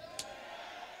 2023.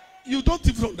 You don't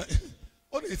even know that.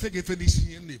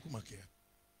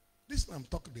 This I'm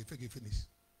talking, they finish.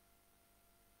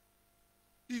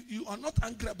 You are not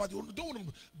angry about it. You don't want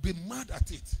to be mad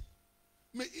at it.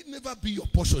 May it never be your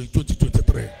portion in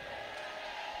 2023.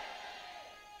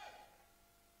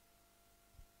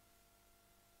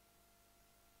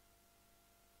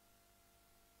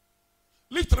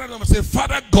 Lift right up and say,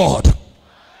 Father God.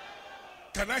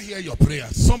 Can I hear your prayer?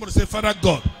 Somebody say, Father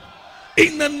God.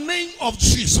 In the name of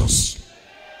Jesus.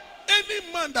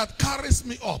 Any man that carries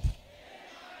me up,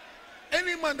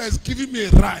 any man that is giving me a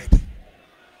ride,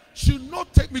 should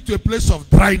not take me to a place of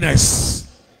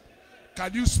dryness.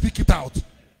 Can you speak it out?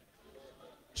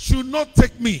 Should not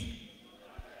take me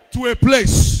to a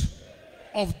place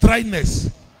of dryness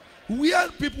where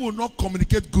people will not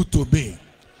communicate good to me.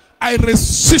 I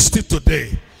resist it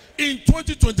today. In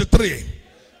 2023,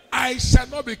 I shall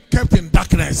not be kept in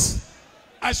darkness.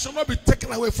 I shall not be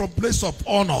taken away from place of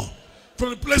honor,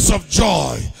 from the place of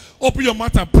joy. Open your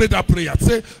mouth and pray that prayer.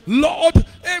 Say, Lord,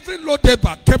 every load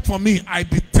that kept for me, I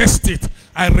detest it.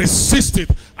 I resist it.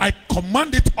 I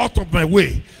command it out of my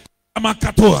way.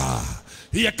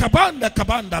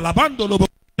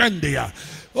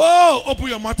 Oh, open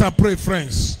your mouth and pray,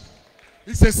 friends.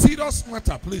 It's a serious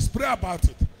matter. Please pray about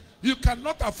it. You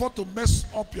cannot afford to mess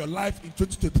up your life in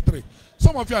 2023.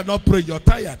 Some of you are not praying. You're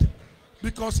tired.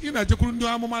 Because that's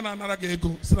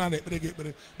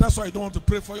why you don't want to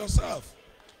pray for yourself.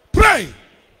 Pray.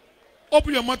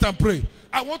 Open your mouth and pray.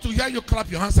 I want to hear you clap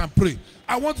your hands and pray.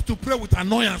 I want you to pray with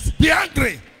annoyance. Be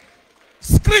angry.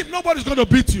 Scream. Nobody's going to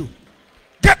beat you.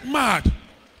 Get mad.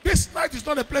 This night is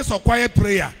not a place of quiet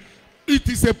prayer. It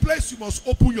is a place you must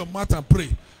open your mouth and pray.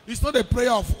 It's not a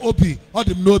prayer of Obi or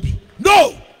the Nobi.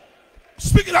 No.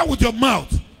 Speak it out with your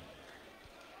mouth.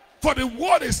 For the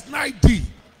word is 9D.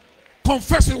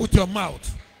 Confess it with your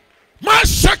mouth.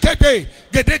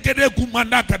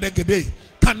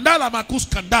 Kandala makus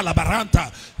kandala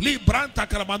baranta libranta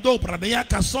karamando branea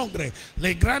kasongre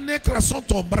le grande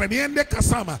krasonto breniende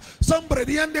kasama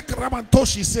sombreniende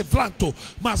kramantoshi se flanto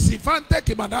masivante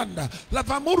kimananda la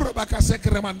vamur bakase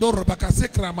kramandor bakase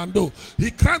kramando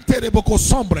ikrante de boko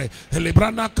sombre le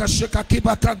brana kasheka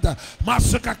kibakanda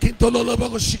masaka kintolo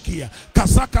bogo shikia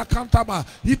kasaka kantama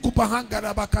ikupahanga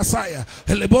na bakasaya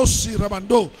le bosi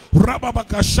ramando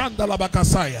rababakashanda la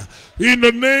bakasaya. In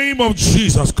the name of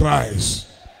Jesus Christ.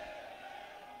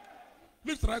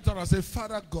 Lift right hand and say,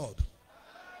 Father God,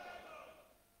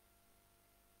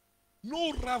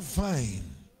 no ravine.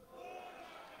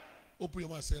 Open your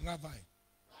mouth and say, ravine.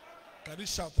 Can you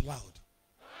shout loud?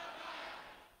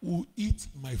 Will eat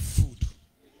my food.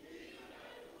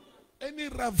 Any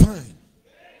ravine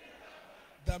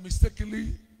that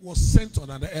mistakenly was sent on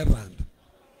an errand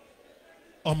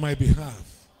on my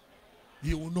behalf,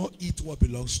 you will not eat what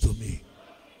belongs to me.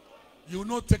 You will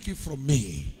not take it from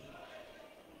me.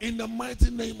 In the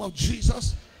mighty name of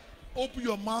Jesus, open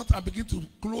your mouth and begin to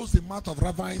close the mouth of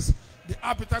ravines, the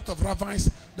appetite of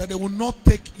ravines, that they will not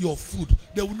take your food.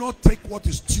 They will not take what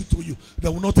is due to you. They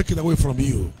will not take it away from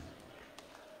you.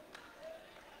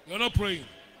 You're not praying.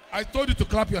 I told you to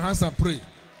clap your hands and pray.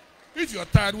 If you're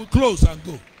tired, we'll close and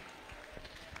go.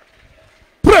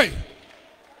 Pray.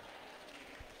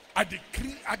 I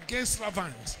decree against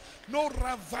ravines. No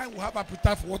ravine will have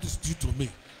appetite for what is due to me.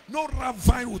 No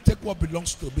ravine will take what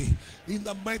belongs to me. In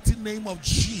the mighty name of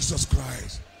Jesus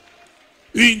Christ.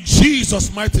 In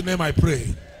Jesus' mighty name I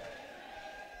pray.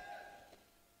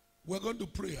 We're going to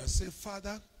pray and say,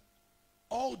 Father,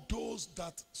 all those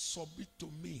that submit to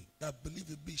me, that believe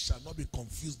in me, shall not be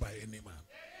confused by any man.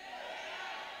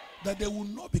 That they will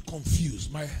not be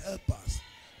confused. My helpers,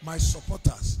 my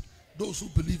supporters, those who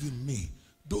believe in me,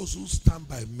 those who stand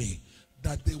by me,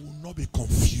 that they will not be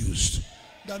confused.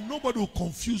 That nobody will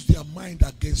confuse their mind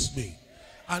against me.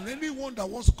 And anyone that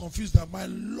wants to confuse their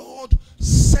mind, Lord,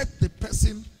 set the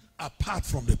person apart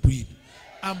from the breed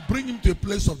and bring him to a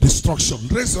place of destruction.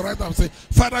 Raise your right hand and say,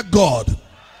 Father God.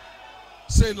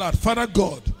 Say it loud, Father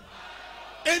God.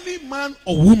 Any man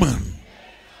or woman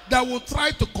that will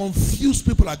try to confuse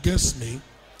people against me,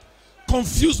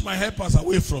 confuse my helpers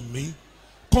away from me,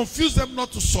 confuse them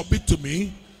not to submit to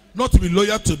me, not to be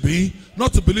loyal to me,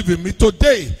 not to believe in me.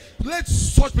 Today, let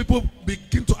such people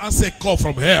begin to answer a call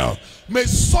from hell. May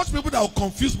such people that will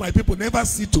confuse my people never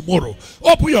see tomorrow.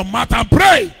 Open your mouth and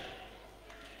pray.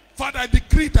 Father, I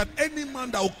decree that any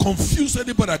man that will confuse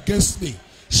anybody against me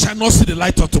shall not see the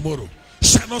light of tomorrow.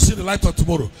 Shall not see the light of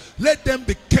tomorrow. Let them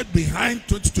be kept behind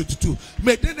 2022.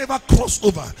 May they never cross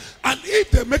over. And if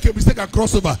they make a mistake and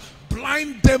cross over,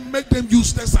 blind them, make them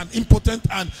useless and impotent,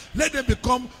 and let them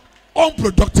become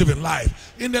unproductive in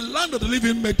life. In the land of the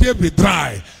living, may they be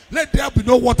dry. Let there be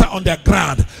no water on their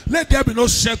ground. Let there be no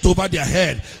shelter over their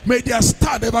head. May their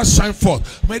star never shine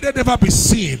forth. May they never be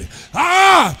seen.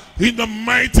 In the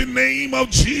mighty name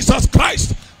of Jesus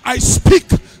Christ, I speak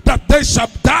that they shall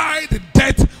die the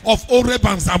death of Oreb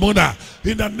and Zamona.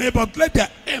 In the name of, let their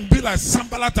end be like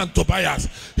Sanballat and Tobias.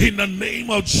 In the name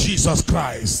of Jesus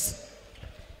Christ.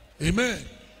 Amen.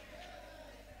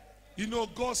 You know,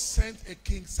 God sent a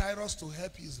king, Cyrus, to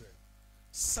help Israel.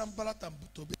 Sanballat and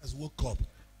Tobias woke up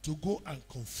to go and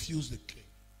confuse the king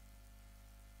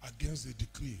against the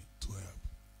decree to help.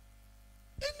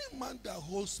 Any man that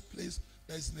holds place,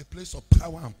 that is in a place of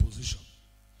power and position,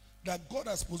 that God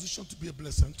has positioned to be a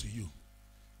blessing to you,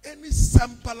 any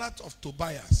Sanballat of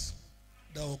Tobias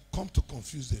that will come to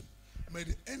confuse them, may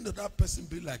the end of that person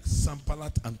be like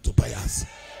Sanballat and Tobias.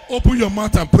 Open your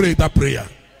mouth and pray that prayer.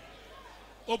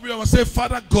 Open your mouth and say,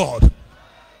 Father God,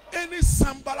 any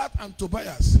Sanballat and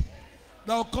Tobias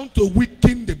that will come to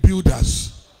weaken the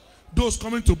builders, those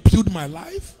coming to build my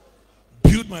life,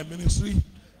 build my ministry,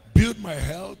 build my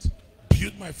health,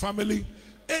 build my family,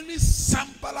 any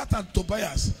Sanballat and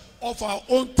Tobias of our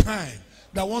own time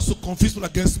that wants to confuse people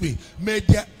against me, may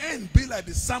their end be like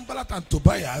the Sanballat and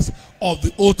Tobias of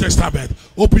the Old Testament.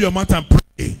 Open your mouth and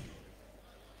pray.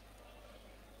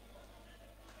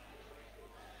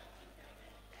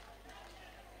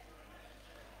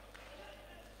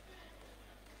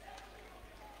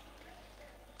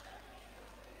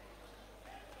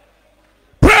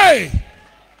 Pray.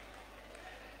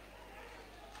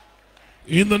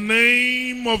 In the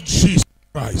name of Jesus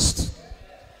Christ.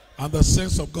 And the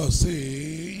saints of God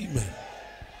say amen.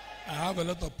 I have a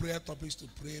lot of prayer topics to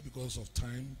pray because of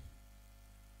time.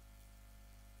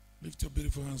 Lift your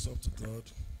beautiful hands up to God.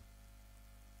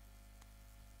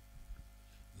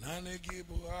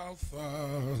 Nanegibo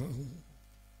Alpha,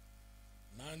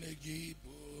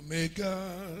 Nanegibo Omega,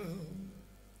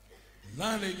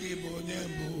 Nanegibo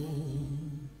Nyembo,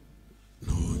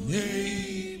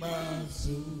 Nonye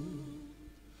Mazu,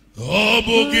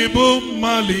 Obugibo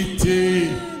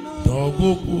Malite.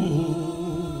 Dobuku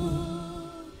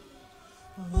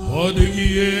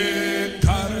Odigie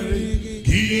Kari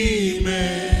Gime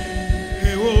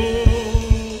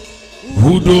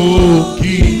Udo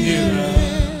Kinyera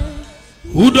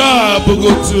Uda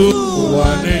Bugotu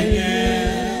Waneye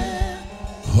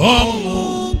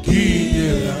Homo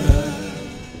Kinyera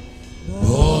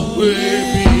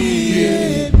Ogwebi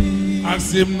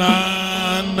Asimna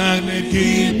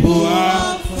Nanekibu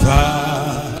Afa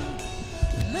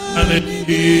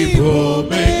Nanekibo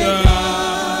Mega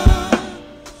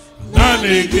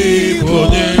Nanekibo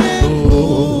Nyembo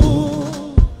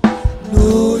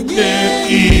Nunye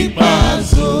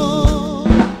Imazo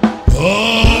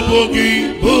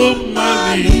Obogibo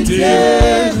Malite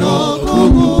No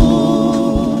Bugu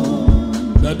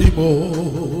Nadimo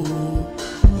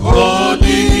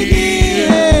Odiye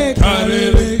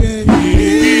Karele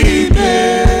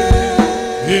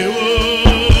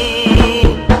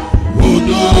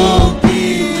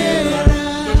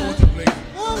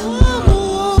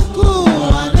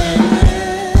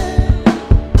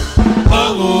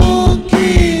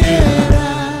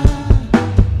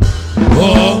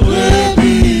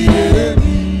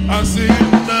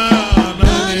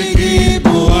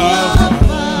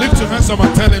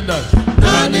Someone tell him that.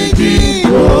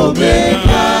 Nanekibo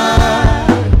Mega,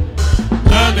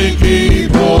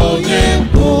 Nanekibo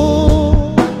Nyembo,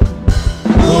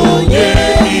 Nonye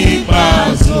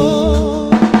Imazo,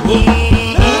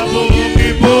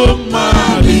 Obugibo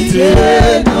Malite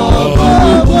No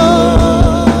Papapo,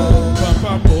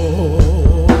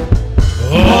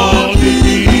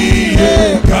 Odiye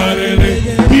Karele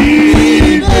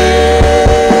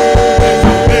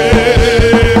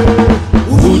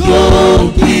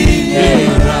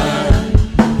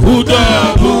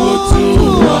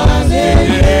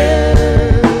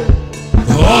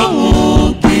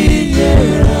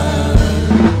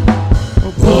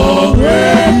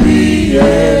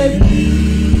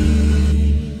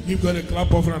Give God a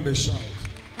clap offering and a shout.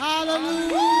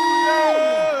 Hallelujah.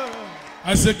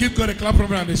 I say, give God a clap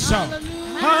from and a shout.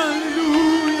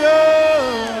 Hallelujah.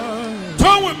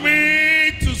 Turn with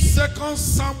me to 2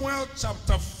 Samuel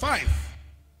chapter 5.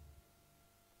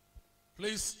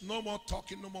 Please, no more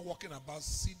talking, no more walking about.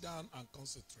 Sit down and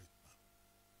concentrate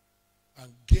now.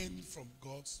 And gain from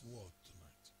God's word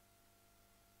tonight.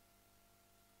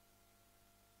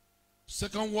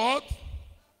 Second word.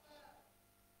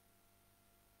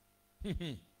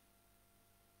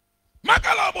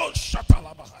 Magalabo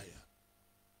shatalabahaya.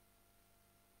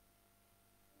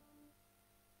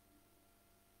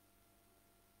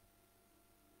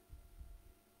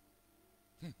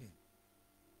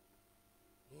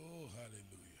 Oh,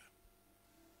 hallelujah.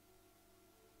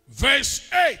 Verse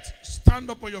 8. Stand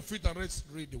up on your feet and let's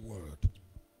read the word.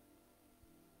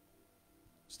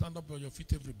 Stand up on your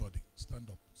feet, everybody. Stand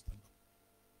up. Stand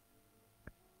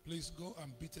up. Please go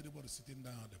and beat anybody sitting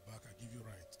down at the back. I give you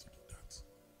right to do that.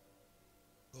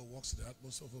 God walks in the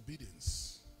atmosphere of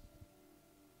obedience.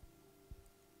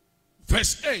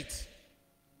 Verse 8.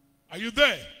 Are you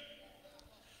there?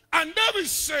 And David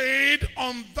said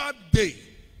on that day,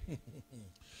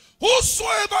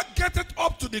 whosoever getteth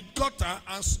up to the gutter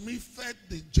and smitheth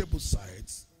the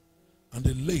Jebusites and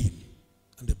the lame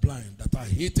and the blind that are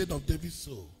hated of David's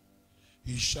soul,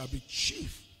 he shall be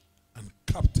chief and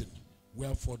captain.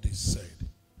 Wherefore they said,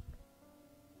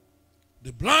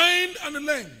 the blind and the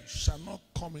lame shall not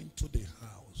come into the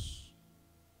house.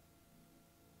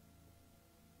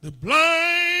 The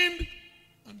blind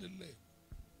and the lame.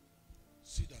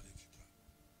 See that if you can.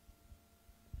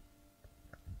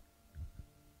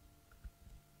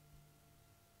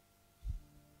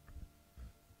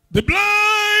 The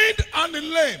blind and the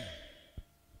lame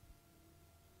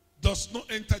does not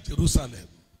enter Jerusalem.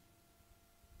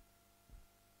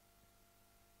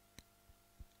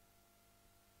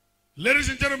 Ladies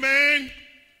and gentlemen,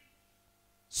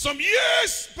 some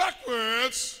years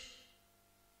backwards,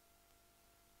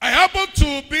 I happened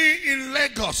to be in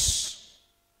Lagos.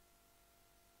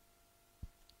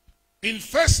 In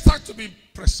Festac, to be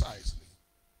precise.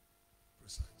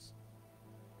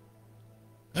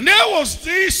 And there was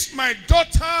this, my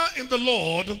daughter in the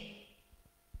Lord,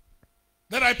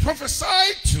 that I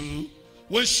prophesied to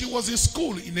when she was in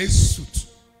school in a suit.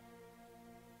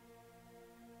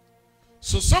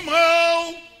 So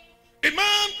somehow, a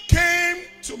man came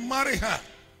to marry her.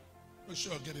 I'm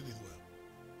sure I'll get it well.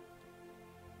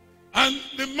 And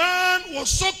the man was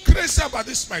so crazy about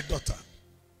this, my daughter,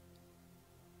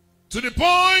 to the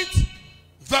point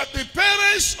that the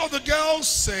parents of the girl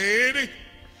said,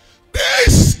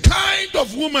 this kind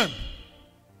of woman,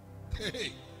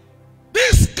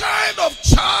 this kind of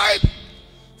child,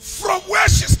 from where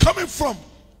she's coming from,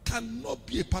 cannot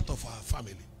be a part of our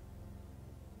family.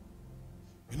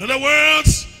 In other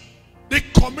words, the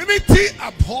community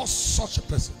abhors such a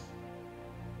person.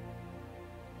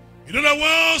 In other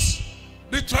words,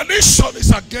 the tradition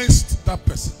is against that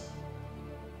person.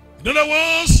 In other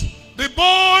words, the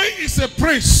boy is a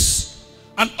prince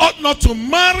and ought not to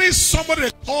marry somebody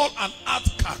they call an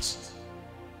outcast.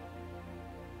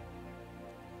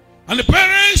 And the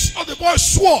parents of the boy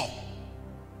swore.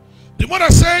 The mother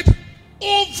said,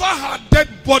 over her dead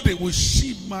body will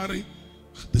she marry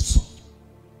the son.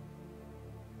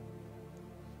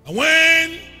 And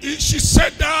when she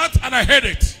said that and I heard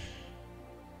it,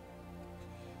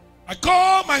 I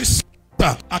called my sister,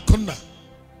 Akunda.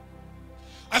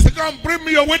 I said, come bring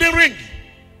me your wedding ring.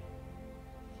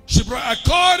 I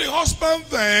called the husband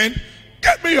then,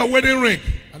 get me your wedding ring.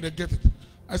 And they get it.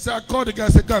 I said, I called the guy, I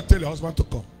said, go and tell your husband to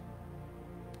come.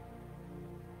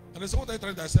 And they said, what are you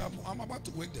trying to do? I said, I'm about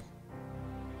to wake them.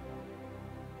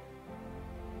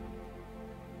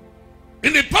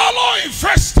 In the parlor in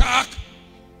Festac,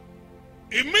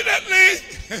 immediately,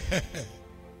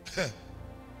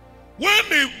 when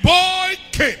the boy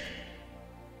came,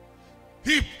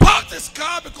 he parked his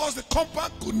car because the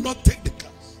compound could not take the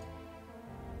cars.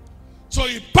 So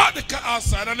he parked the car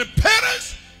outside, and the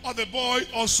parents of the boy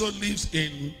also lives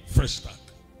in Festac.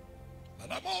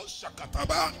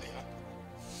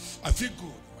 I feel good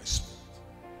in my spirit.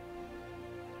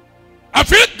 I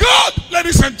feel good,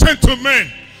 ladies and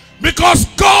gentlemen, because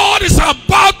God is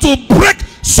about to break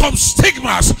some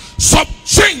stigmas, some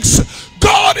chains.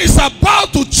 God is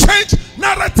about to change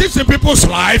narratives in people's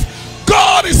life.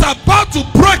 God is about to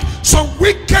break some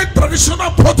wicked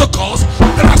traditional protocols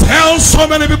that has held so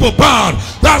many people bound,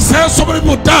 that has held so many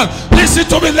people down. Listen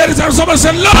to me, ladies and gentlemen. Someone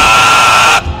say,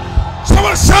 Lord!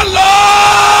 Someone say,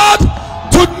 Lord!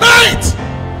 Tonight,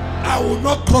 I will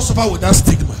not cross over with that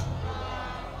stigma.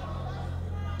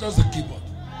 Just the keyboard.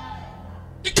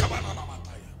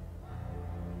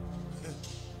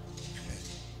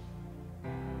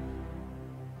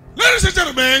 Ladies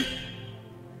and gentlemen,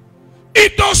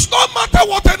 it does not matter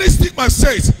what any stigma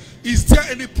says. Is there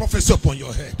any prophecy upon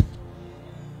your head?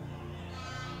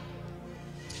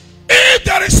 If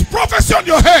there is prophecy on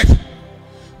your head,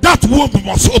 that womb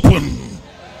must open.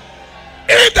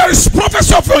 If there is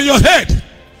prophecy upon your head,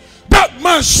 that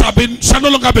man shall no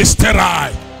longer be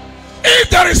sterile. If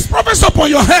there is prophecy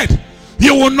upon your head,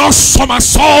 you will not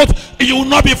somersault, you will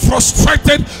not be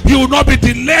frustrated, you will not be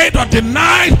delayed or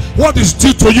denied what is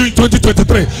due to you in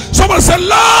 2023. Someone say,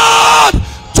 Lord,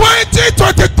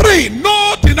 2023,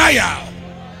 no denial.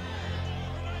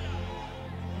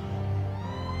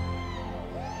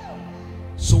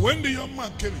 So when the young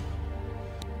man came in,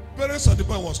 parents of the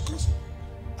boy was crossing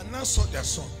and now saw their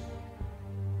son.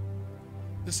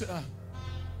 They said,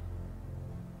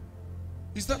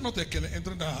 is that not a killer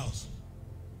entering the house?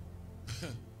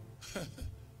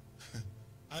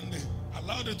 And they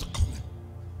allowed him to come in.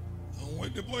 And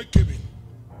when the boy came in,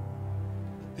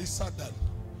 he sat down.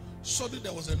 Suddenly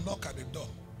there was a knock at the door.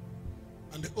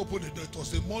 And they opened the door. It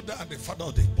was the mother and the father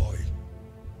of the boy.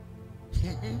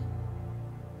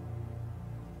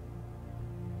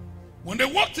 When they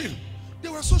walked in, they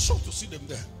were so shocked to see them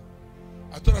there.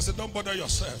 I told her, I said, don't bother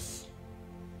yourself.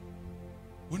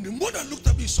 When the mother looked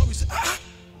at me, saw me, said,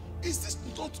 is this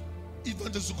not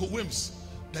evangelical WEMS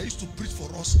that used to preach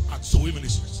for us at Zoe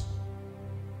Ministries?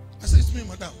 I said, it's me,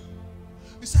 madam.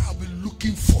 He said, I've been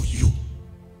looking for you.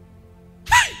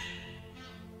 Hey!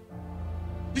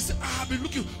 He said, I have been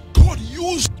looking. God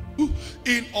used you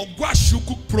in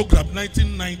Ogwashuku program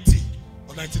 1990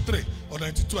 or 93 or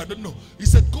 92, I don't know. He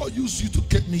said, God used you to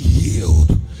get me healed,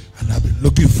 and I've been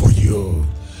looking for you.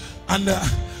 And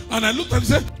I looked at him and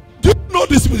said, do you know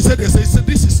this? He said, yes. He said,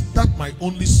 this is that my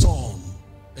only son.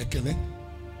 Ekene.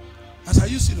 I said, are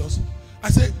you serious? I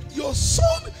said, your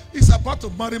son is about to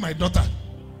marry my daughter.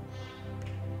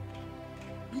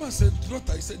 The man said,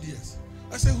 daughter? He said, yes.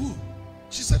 I said, who?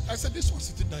 She said, I said, this one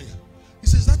sitting down here. He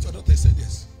says, is that your daughter? He said,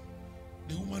 yes.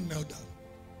 The woman knelt down.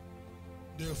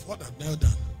 The father knelt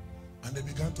down. And they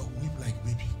began to weep like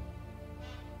baby.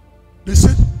 They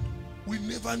said, we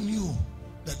never knew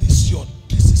that this is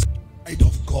the side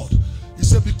of God. He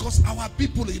said, because our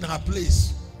people are in our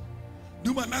place.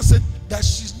 The woman now said that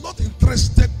she's not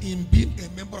interested in being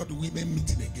a member of the women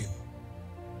meeting again.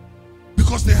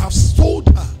 Because they have told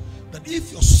her that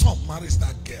if your son marries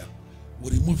that girl,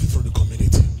 we'll remove you from the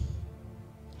community.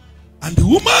 And the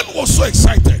woman was so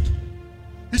excited.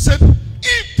 He said,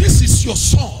 if this is your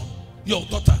son, your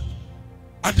daughter,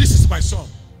 and this is my son,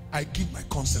 I give my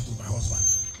consent to my husband.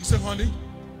 He said, honey,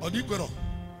 the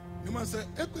woman said,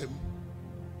 Ekwem.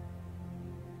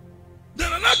 Then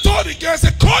I told the girl, I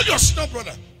said, call your senior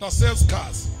brother that sells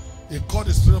cars. He called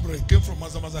his senior brother. He came from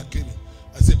Mazamaza and came in.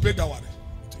 I said, pay that one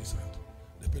to his hand.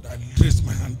 They paid. I raised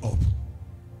my hand up.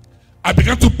 I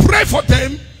began to pray for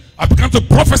them. I began to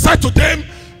prophesy to them.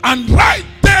 And right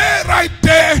there,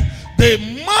 they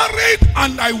married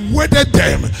and I wedded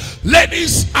them.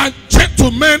 Ladies and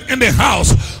gentlemen in the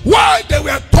house, while they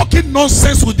were talking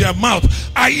nonsense with their mouth,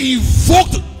 I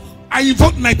invoked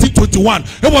 1921.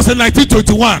 It was in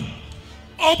 1921.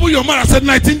 Open your mouth. I said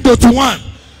 1921.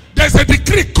 There's a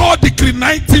decree called Decree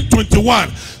 1921.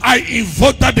 I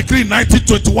invoked that decree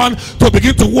 1921 to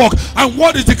begin to work. And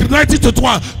what is Decree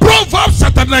 1921? Proverbs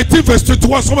chapter 19 verse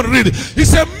 21. Somebody read it. He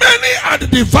said, many are the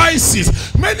devices,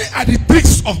 many are the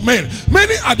tricks of men,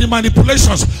 many are the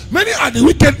manipulations, many are the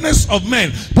wickedness of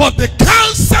men, but the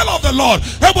counsel of the Lord.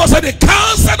 Everybody said the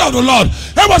counsel of the Lord.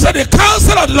 Everybody said the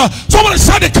counsel of the Lord. Somebody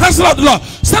said the counsel of the Lord.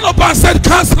 Stand up and say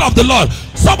counsel of the Lord.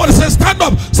 Somebody said stand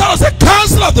up. Somebody said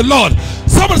counsel of the Lord.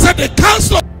 Somebody said the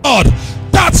counsel of the Lord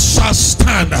that shall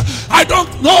stand. I don't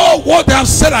know what they have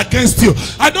said against you.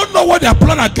 I don't know what they have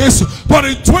planned against you. But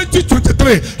in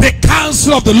 2023, the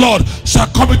counsel of the Lord shall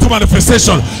come into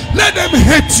manifestation. Let them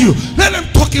hate you. Let them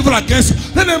talk evil against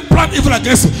you. Let them plan evil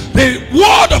against you. The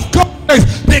word of God is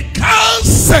the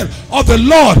counsel of the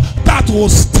Lord that will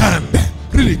stand.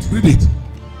 Read it. Read it.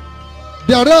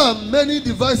 There are many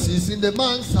devices in the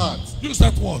man's heart. Use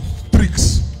that word.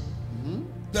 Tricks.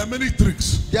 There are many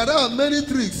tricks. There are many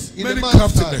tricks in many the man's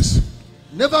craftiness. heart.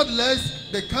 Nevertheless,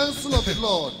 the counsel of the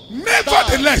Lord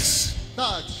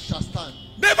that shall stand.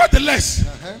 Nevertheless,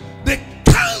 the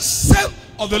counsel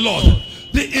of the Lord,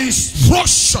 the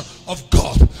instruction of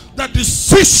God, the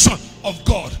decision of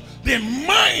God, the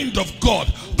mind of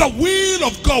God, the will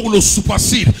of God will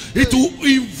supersede. It will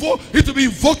be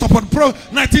invoked upon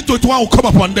 1921 will come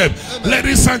upon them.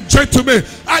 Ladies and gentlemen,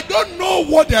 I don't know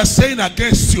what they are saying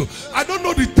against you. I don't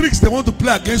know the tricks they want to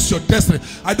play against your destiny.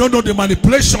 I don't know the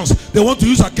manipulations they want to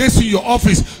use against you in your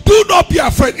office. Do not be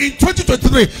afraid. In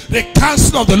 2023, the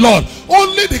counsel of the Lord,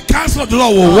 only the counsel of the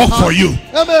Lord will work for you.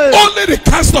 Amen. Only the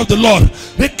counsel of the Lord.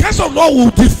 The counsel of the Lord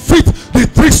will defeat the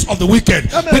tricks of the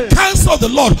wicked. Amen. The counsel of the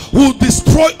Lord will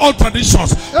destroy all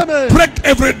traditions. Amen. Break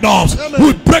every norms. Amen.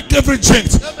 Will break every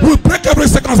jinx. Amen. Will break every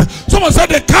circumstance. Someone said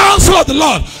the counsel of the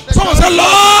Lord. Someone said,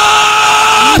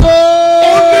 Lord,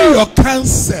 only your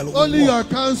counsel will only work. your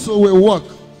counsel will work.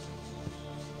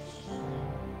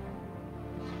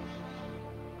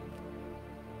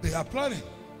 They are planning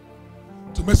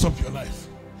to mess up your life.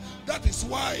 That is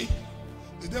why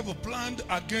the devil planned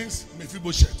against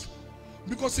Mephibosheth.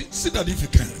 Because see that if you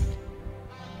can.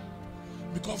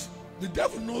 Because the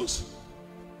devil knows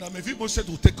that Mephibosheth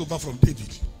will take over from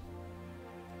David.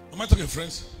 Am I talking,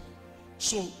 friends?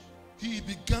 So he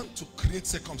began to create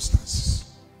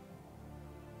circumstances.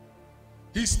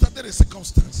 He started a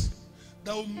circumstance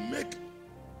that will make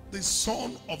the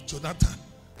son of Jonathan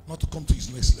not to come to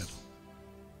his next level.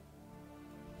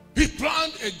 He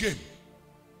planned a game.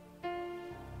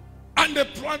 And they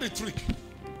planned a trick.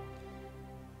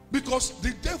 Because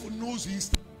the devil knows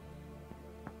history.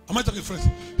 Am I talking, friends?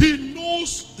 He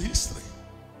knows the history.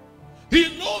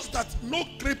 He knows that no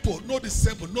cripple, no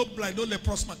disabled, no blind, no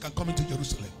leprous man can come into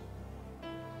Jerusalem.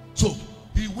 So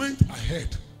he went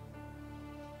ahead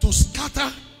to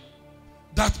scatter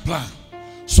that plan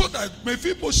so that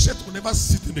Mephibosheth will never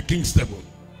sit in the king's table.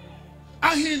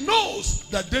 And he knows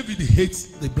that David hates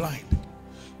the blind.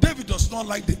 David does not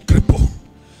like the cripple.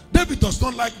 David does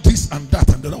not like this and that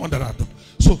and the one that I do.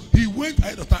 So he went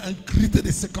ahead of that and created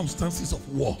the circumstances of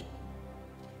war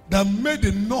that made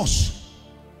the nurse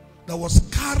that was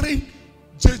carrying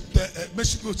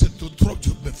Mephibosheth to drop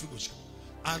Mephibosheth.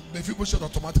 And Mephibosheth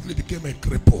automatically became a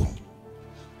cripple.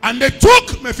 And they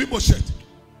took Mephibosheth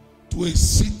to a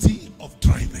city of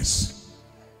dryness.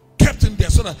 Kept him there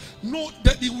so that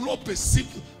he will not perceive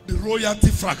the royalty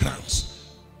fragrance.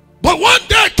 But one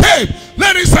day came,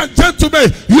 ladies and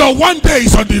gentlemen, your one day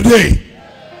is on the day.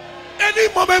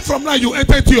 Any moment from now, you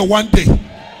enter into your one day.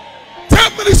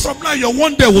 10 minutes from now, your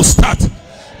one day will start.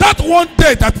 That one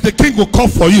day that the king will come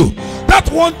for you. That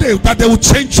one day that they will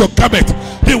change your garment.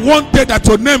 The one day that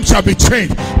your name shall be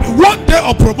changed. The one day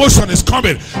of promotion is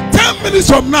coming. 10 minutes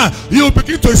from now, you will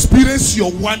begin to experience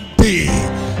your one day.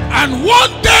 And one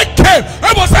day came.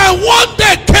 Everyone say, one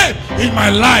day came in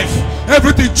my life.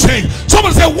 Everything changed.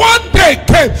 Someone say, one day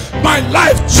came, my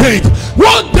life changed.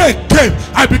 One day came,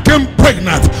 I became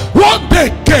pregnant. One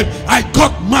day came, I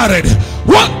got married.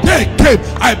 One day came,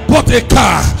 I bought a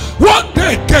car. One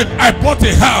day came, I bought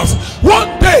a house. One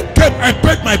day came, I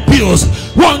paid my bills.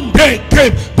 One day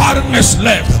came, barrenness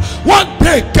left. One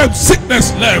day came,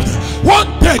 sickness left.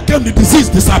 One day came, the disease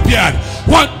disappeared.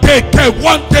 One day came,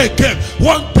 one day came,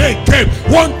 one day came,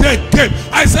 one day came.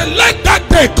 I said, let that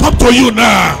day come to you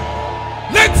now.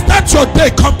 Let that your day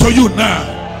come to you now.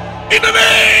 In the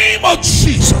name of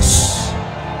Jesus.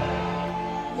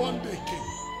 One day came.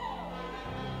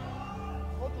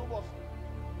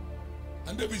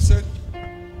 And David said,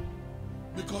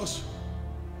 because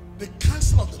the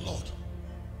counsel of the Lord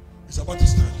is about to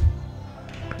stand.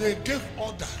 They gave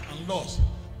order and laws.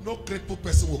 No grateful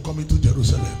person will come into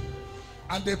Jerusalem.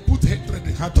 And they put hatred in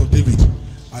the heart of David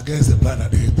against the blind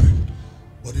and the hatred.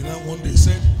 But in that one day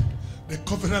said, the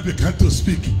covenant began to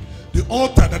speak. The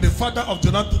altar that the father of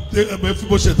Jonathan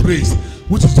Mephibosheth raised,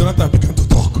 which is Jonathan, began to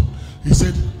talk. He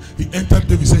said, he entered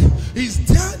David, said, is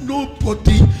there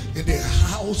nobody in the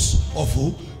house of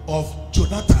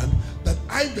Jonathan that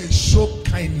I may show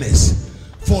kindness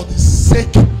for the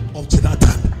sake of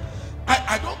Jonathan?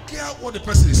 I don't care what the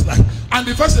person is like. And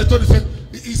the first they told him, said,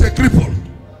 he's a cripple.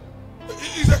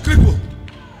 He's a cripple.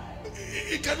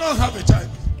 He cannot have a child.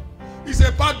 He's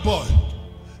a bad boy.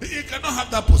 He cannot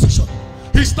have that position.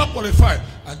 He's not qualified.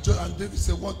 And David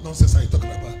said, what nonsense are you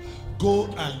talking about? Go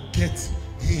and get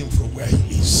him from where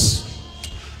he is.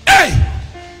 Hey!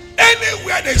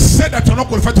 Anywhere they said that you're not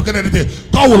qualified to get anything,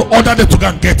 God will order them to go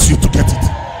and get you to get it.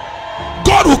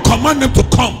 God will command them to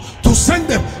come, to send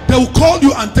them. They will call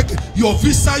you and take it. Your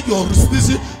visa, your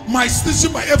citizenship, my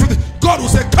citizenship, my everything. God will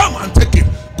say, come and take it.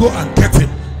 Go and get him.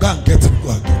 Go and get him. Go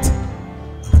and get him.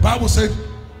 And the Bible said,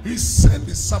 he sent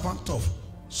the servant of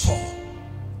Saul,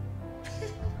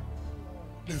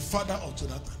 the father of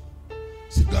Jonathan,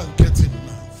 said, go and get him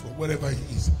now from wherever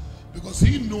he is, because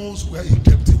he knows where he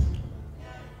kept him,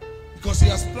 because he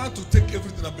has planned to take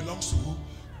everything that belongs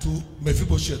to to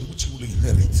Mephibosheth, which he will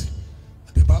inherit.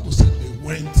 And the Bible said they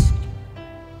went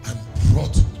and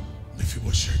brought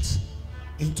Mephibosheth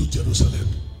into Jerusalem.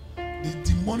 The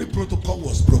demonic protocol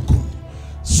was broken.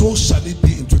 So shall it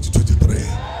be in 2023.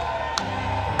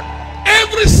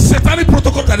 Every satanic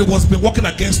protocol that was been working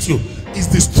against you is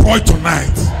destroyed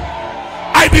tonight.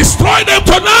 I destroy them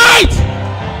tonight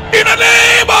in the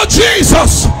name of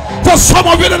Jesus. For some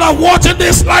of you that are watching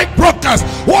this live broadcast,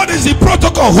 what is the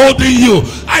protocol holding you?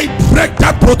 I break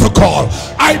that protocol.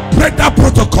 I break that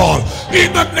protocol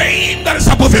in the name that is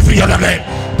above every other name.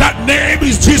 That name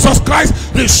is Jesus Christ.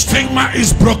 The stigma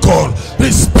is broken. The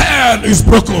spell is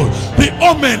broken. The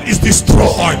omen is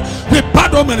destroyed. The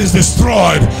bad omen is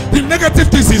destroyed. The negative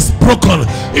things is broken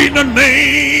in the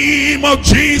name of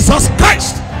Jesus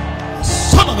Christ,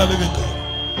 Son of the living God.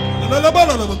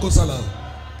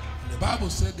 The Bible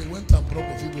said they went and brought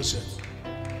Mephibosheth.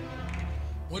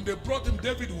 When they brought him,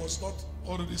 David was not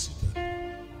already seated.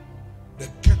 They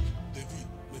kept David,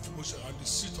 Mephibosheth, on the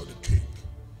seat of the king.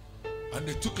 And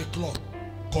they took a cloth,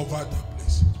 covered that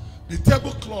place. The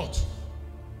tablecloth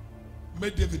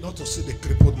made David not to see the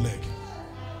crippled leg.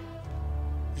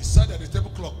 He said that the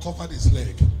tablecloth covered his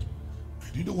leg.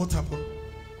 And you know what happened?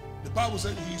 The Bible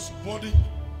said his body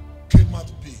came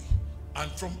out big. And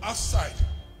from outside,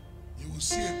 you will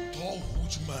see a tall,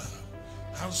 huge man,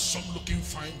 handsome looking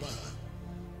fine man.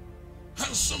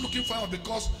 Handsome looking fine man,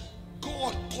 because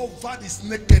God covered his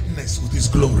nakedness with his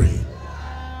glory.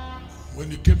 When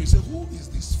you came, he said, who is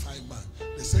this fine man?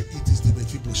 They said, it is the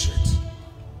Mephibosheth,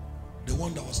 the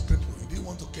one that was crippled. He didn't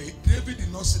want to care. David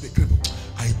did not see the cripple.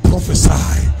 I prophesy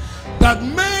that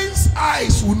men's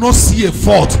eyes will not see a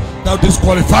fault that will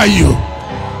disqualify you.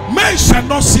 Men shall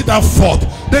not see that fault.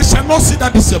 They shall not see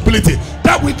that disability,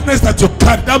 that weakness that you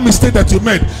carry, that mistake that you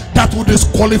made, that will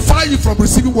disqualify you from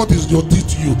receiving what is your due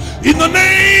to you. In the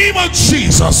name of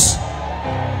Jesus.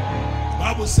 The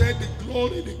Bible said the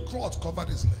glory, the cloth covered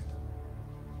his leg.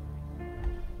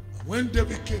 And when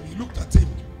David came, he looked at him.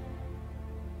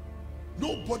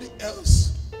 Nobody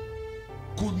else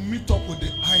could meet up with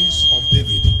the eyes of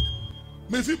David.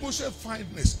 Mephibosheth's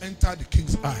fineness entered the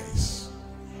king's eyes.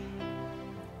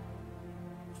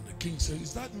 King said,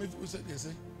 is that Mephibosheth? They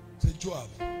said, Joab,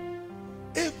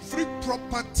 every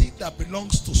property that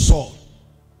belongs to Saul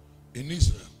in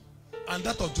Israel and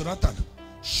that of Jonathan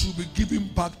should be given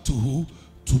back to who?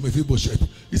 To Mephibosheth.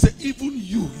 He said, even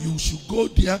you should go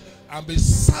there and be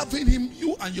serving him,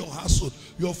 you and your household,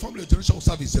 your family generation will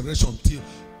serve his generation till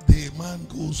the man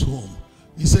goes home.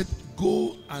 He said,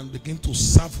 go and begin to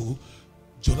serve who?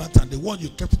 Jonathan, the one you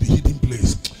kept in the hidden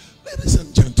place. Ladies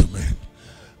and gentlemen,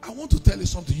 I want to tell you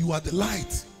something. You are the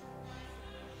light.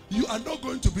 You are not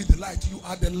going to be the light. You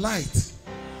are the light.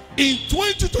 In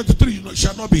 2023, you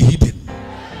shall not be hidden.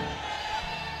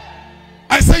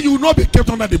 I say you will not be kept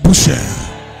under the bushel.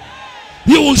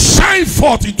 You will shine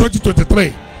forth in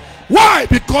 2023. Why?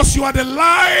 Because you are the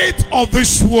light of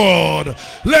this world.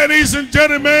 Ladies and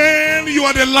gentlemen, you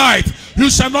are the light.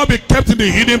 You shall not be kept in the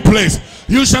hidden place.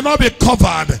 You shall not be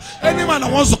covered. Anyone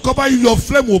that wants to cover you, your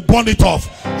flame will burn it off.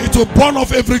 It will burn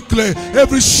off every clay,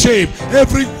 every shame,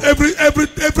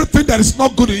 everything that is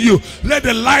not good in you. Let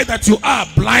the light that you are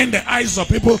blind the eyes of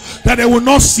people, that they will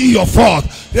not see your fault.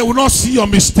 They will not see your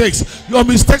mistakes. Your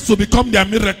mistakes will become their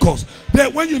miracles.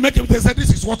 When you make it, they say,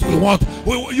 this is what we want.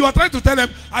 You are trying to tell them,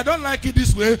 I don't like it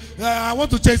this way. I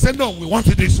want to change. Say, no, we want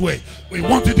it this way. We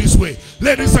want it this way.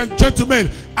 Ladies and gentlemen,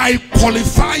 I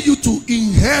qualify you to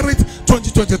inherit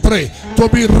 2023. To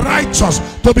be righteous,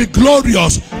 to be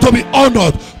glorious, to be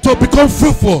honored, to become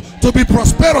fruitful, to be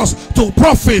prosperous, to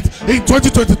profit in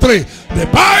 2023. The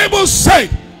Bible said,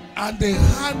 and they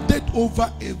handed over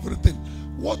everything.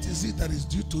 What is it that is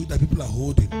due to it that people are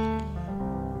holding?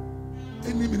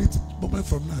 Any minute, moment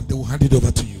from now, they will hand it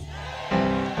over to you.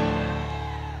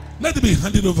 Let it be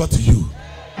handed over to you.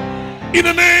 In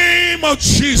the name of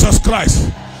Jesus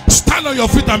Christ, stand on your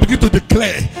feet and begin to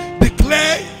declare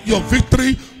your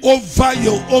victory over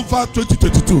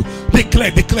 2022.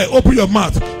 Declare. Open your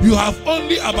mouth. You have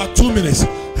only about 2 minutes.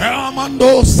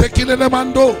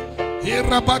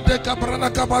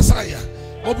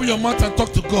 Open your mouth and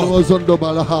talk to God.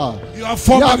 You have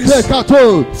 4 minutes.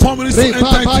 4 minutes to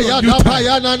enter into your new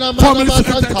time. 4 minutes to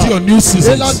enter into your new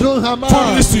season. 4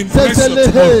 minutes to embrace your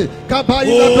tomorrow.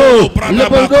 Oh, brother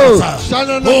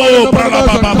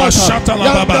Baba, Shata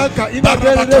Baba,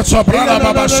 Barabaka, Brother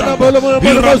Baba,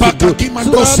 Irabaka,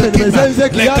 Kimando Sekina,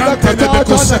 Lekante de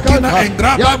Bekosakina, and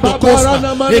Graba Bokosa,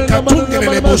 Ekatunga,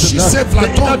 Leboshi,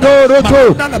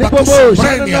 Sevlaton, Nana Bakosa,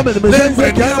 Brenia,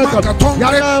 Levenia, Makatonga,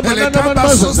 Elekamba,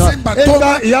 Sosen,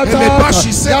 Batona,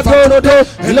 Elebashi, Sevlaton.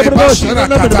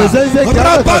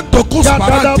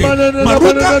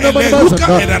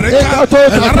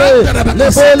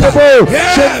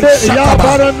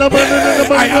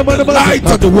 am the light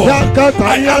of the world.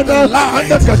 I am the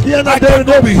light. I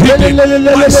cannot be hidden.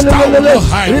 My star will not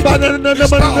hide. The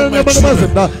star of my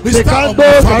children. The star of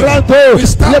my family. The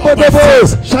star of my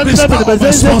friends. The star of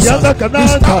my sponsor. The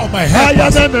star of my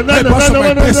helpers. The boss of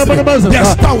my destiny. Their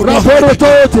star will not hide.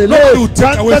 Nobody will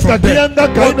take away from them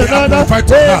what they have provided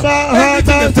to have.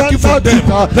 Anything they take from them,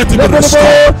 let it be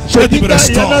restored. Let it be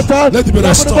restored. Let it be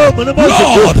restored.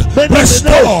 Lord,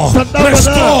 restore.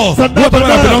 Restore whatever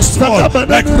belongs to us.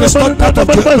 Like restore that of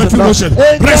retribution.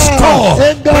 Restore.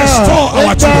 Restore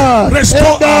our children.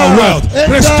 Restore our wealth.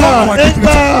 Restore our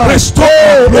dignity. Restore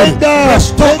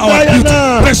our glory.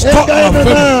 Restore our beauty. Restore our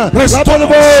favor. Restore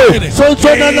our shining.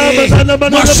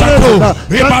 Mashako.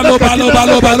 Ibalo balo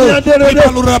balo balo.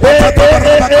 Ibalo rapata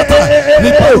rapata.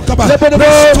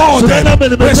 Restore them.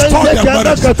 Restore their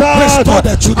bodies. Restore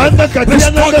their children.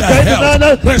 Restore their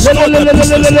health. Restore their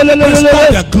business. Restore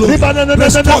their glory.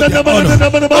 Restore their honor.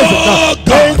 Oh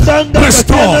God,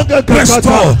 restore,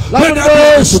 restore. Let there be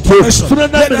restoration.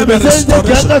 Let there be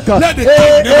restoration. Let the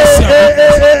king never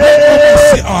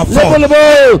see our fall.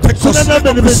 Take us to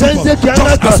the receiver,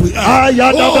 just as we are.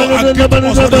 Oh, and give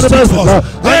us what is due to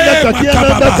us.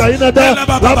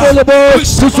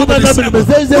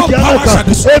 No power shall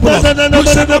disable us. We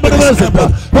shall not be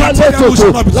disabled. Material we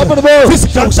shall not be disabled.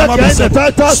 Physical we shall not be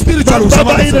disabled. Spiritual we shall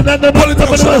not be disabled.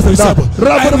 Political we shall not be disabled.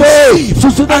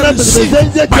 I receive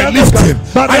by lifting.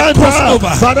 I cross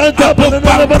over above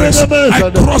boundaries. I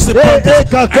cross the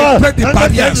boundaries. I break the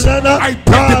barriers. I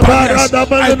break the barriers. I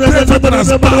break everything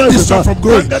that's bound this one from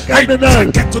growing. I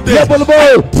break it today. I break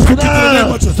it in the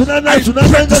name of Jesus. I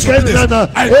break this weakness.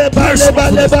 I break some of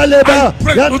this. I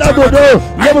break no territory.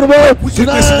 I break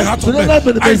wickedness in the heart of men. I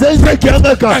break it.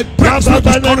 I break no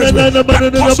discouragement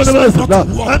that causes us not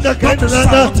to walk, not to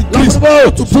serve, not to increase,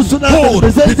 not to hold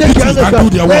the people that do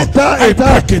their work. I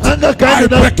break it. I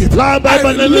break it. I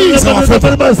release our favor.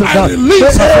 I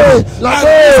release our favor. I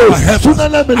release our help.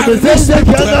 I release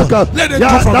people to heaven. Let it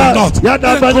come from the north. Let it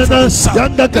come from the south.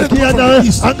 Let it come from the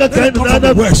east. Let it come from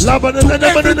the west. To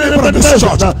every member of this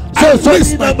church. I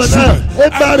release my children.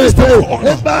 I release them for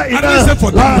honor. I release them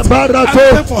for dignity. I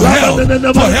release them for health.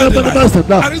 For health in life.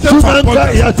 I release them for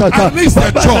abundance. I release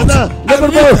their jobs. I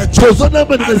release their jobs. I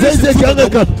release the fruit of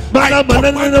the womb. I command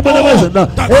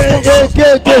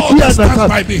all that stands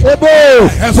by me. I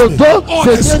have all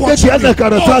that's watching me.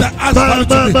 All that has value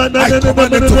to me. I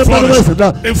command it to flourish.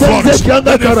 They flourish. Let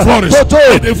them flourish. Let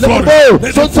them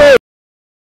flourish.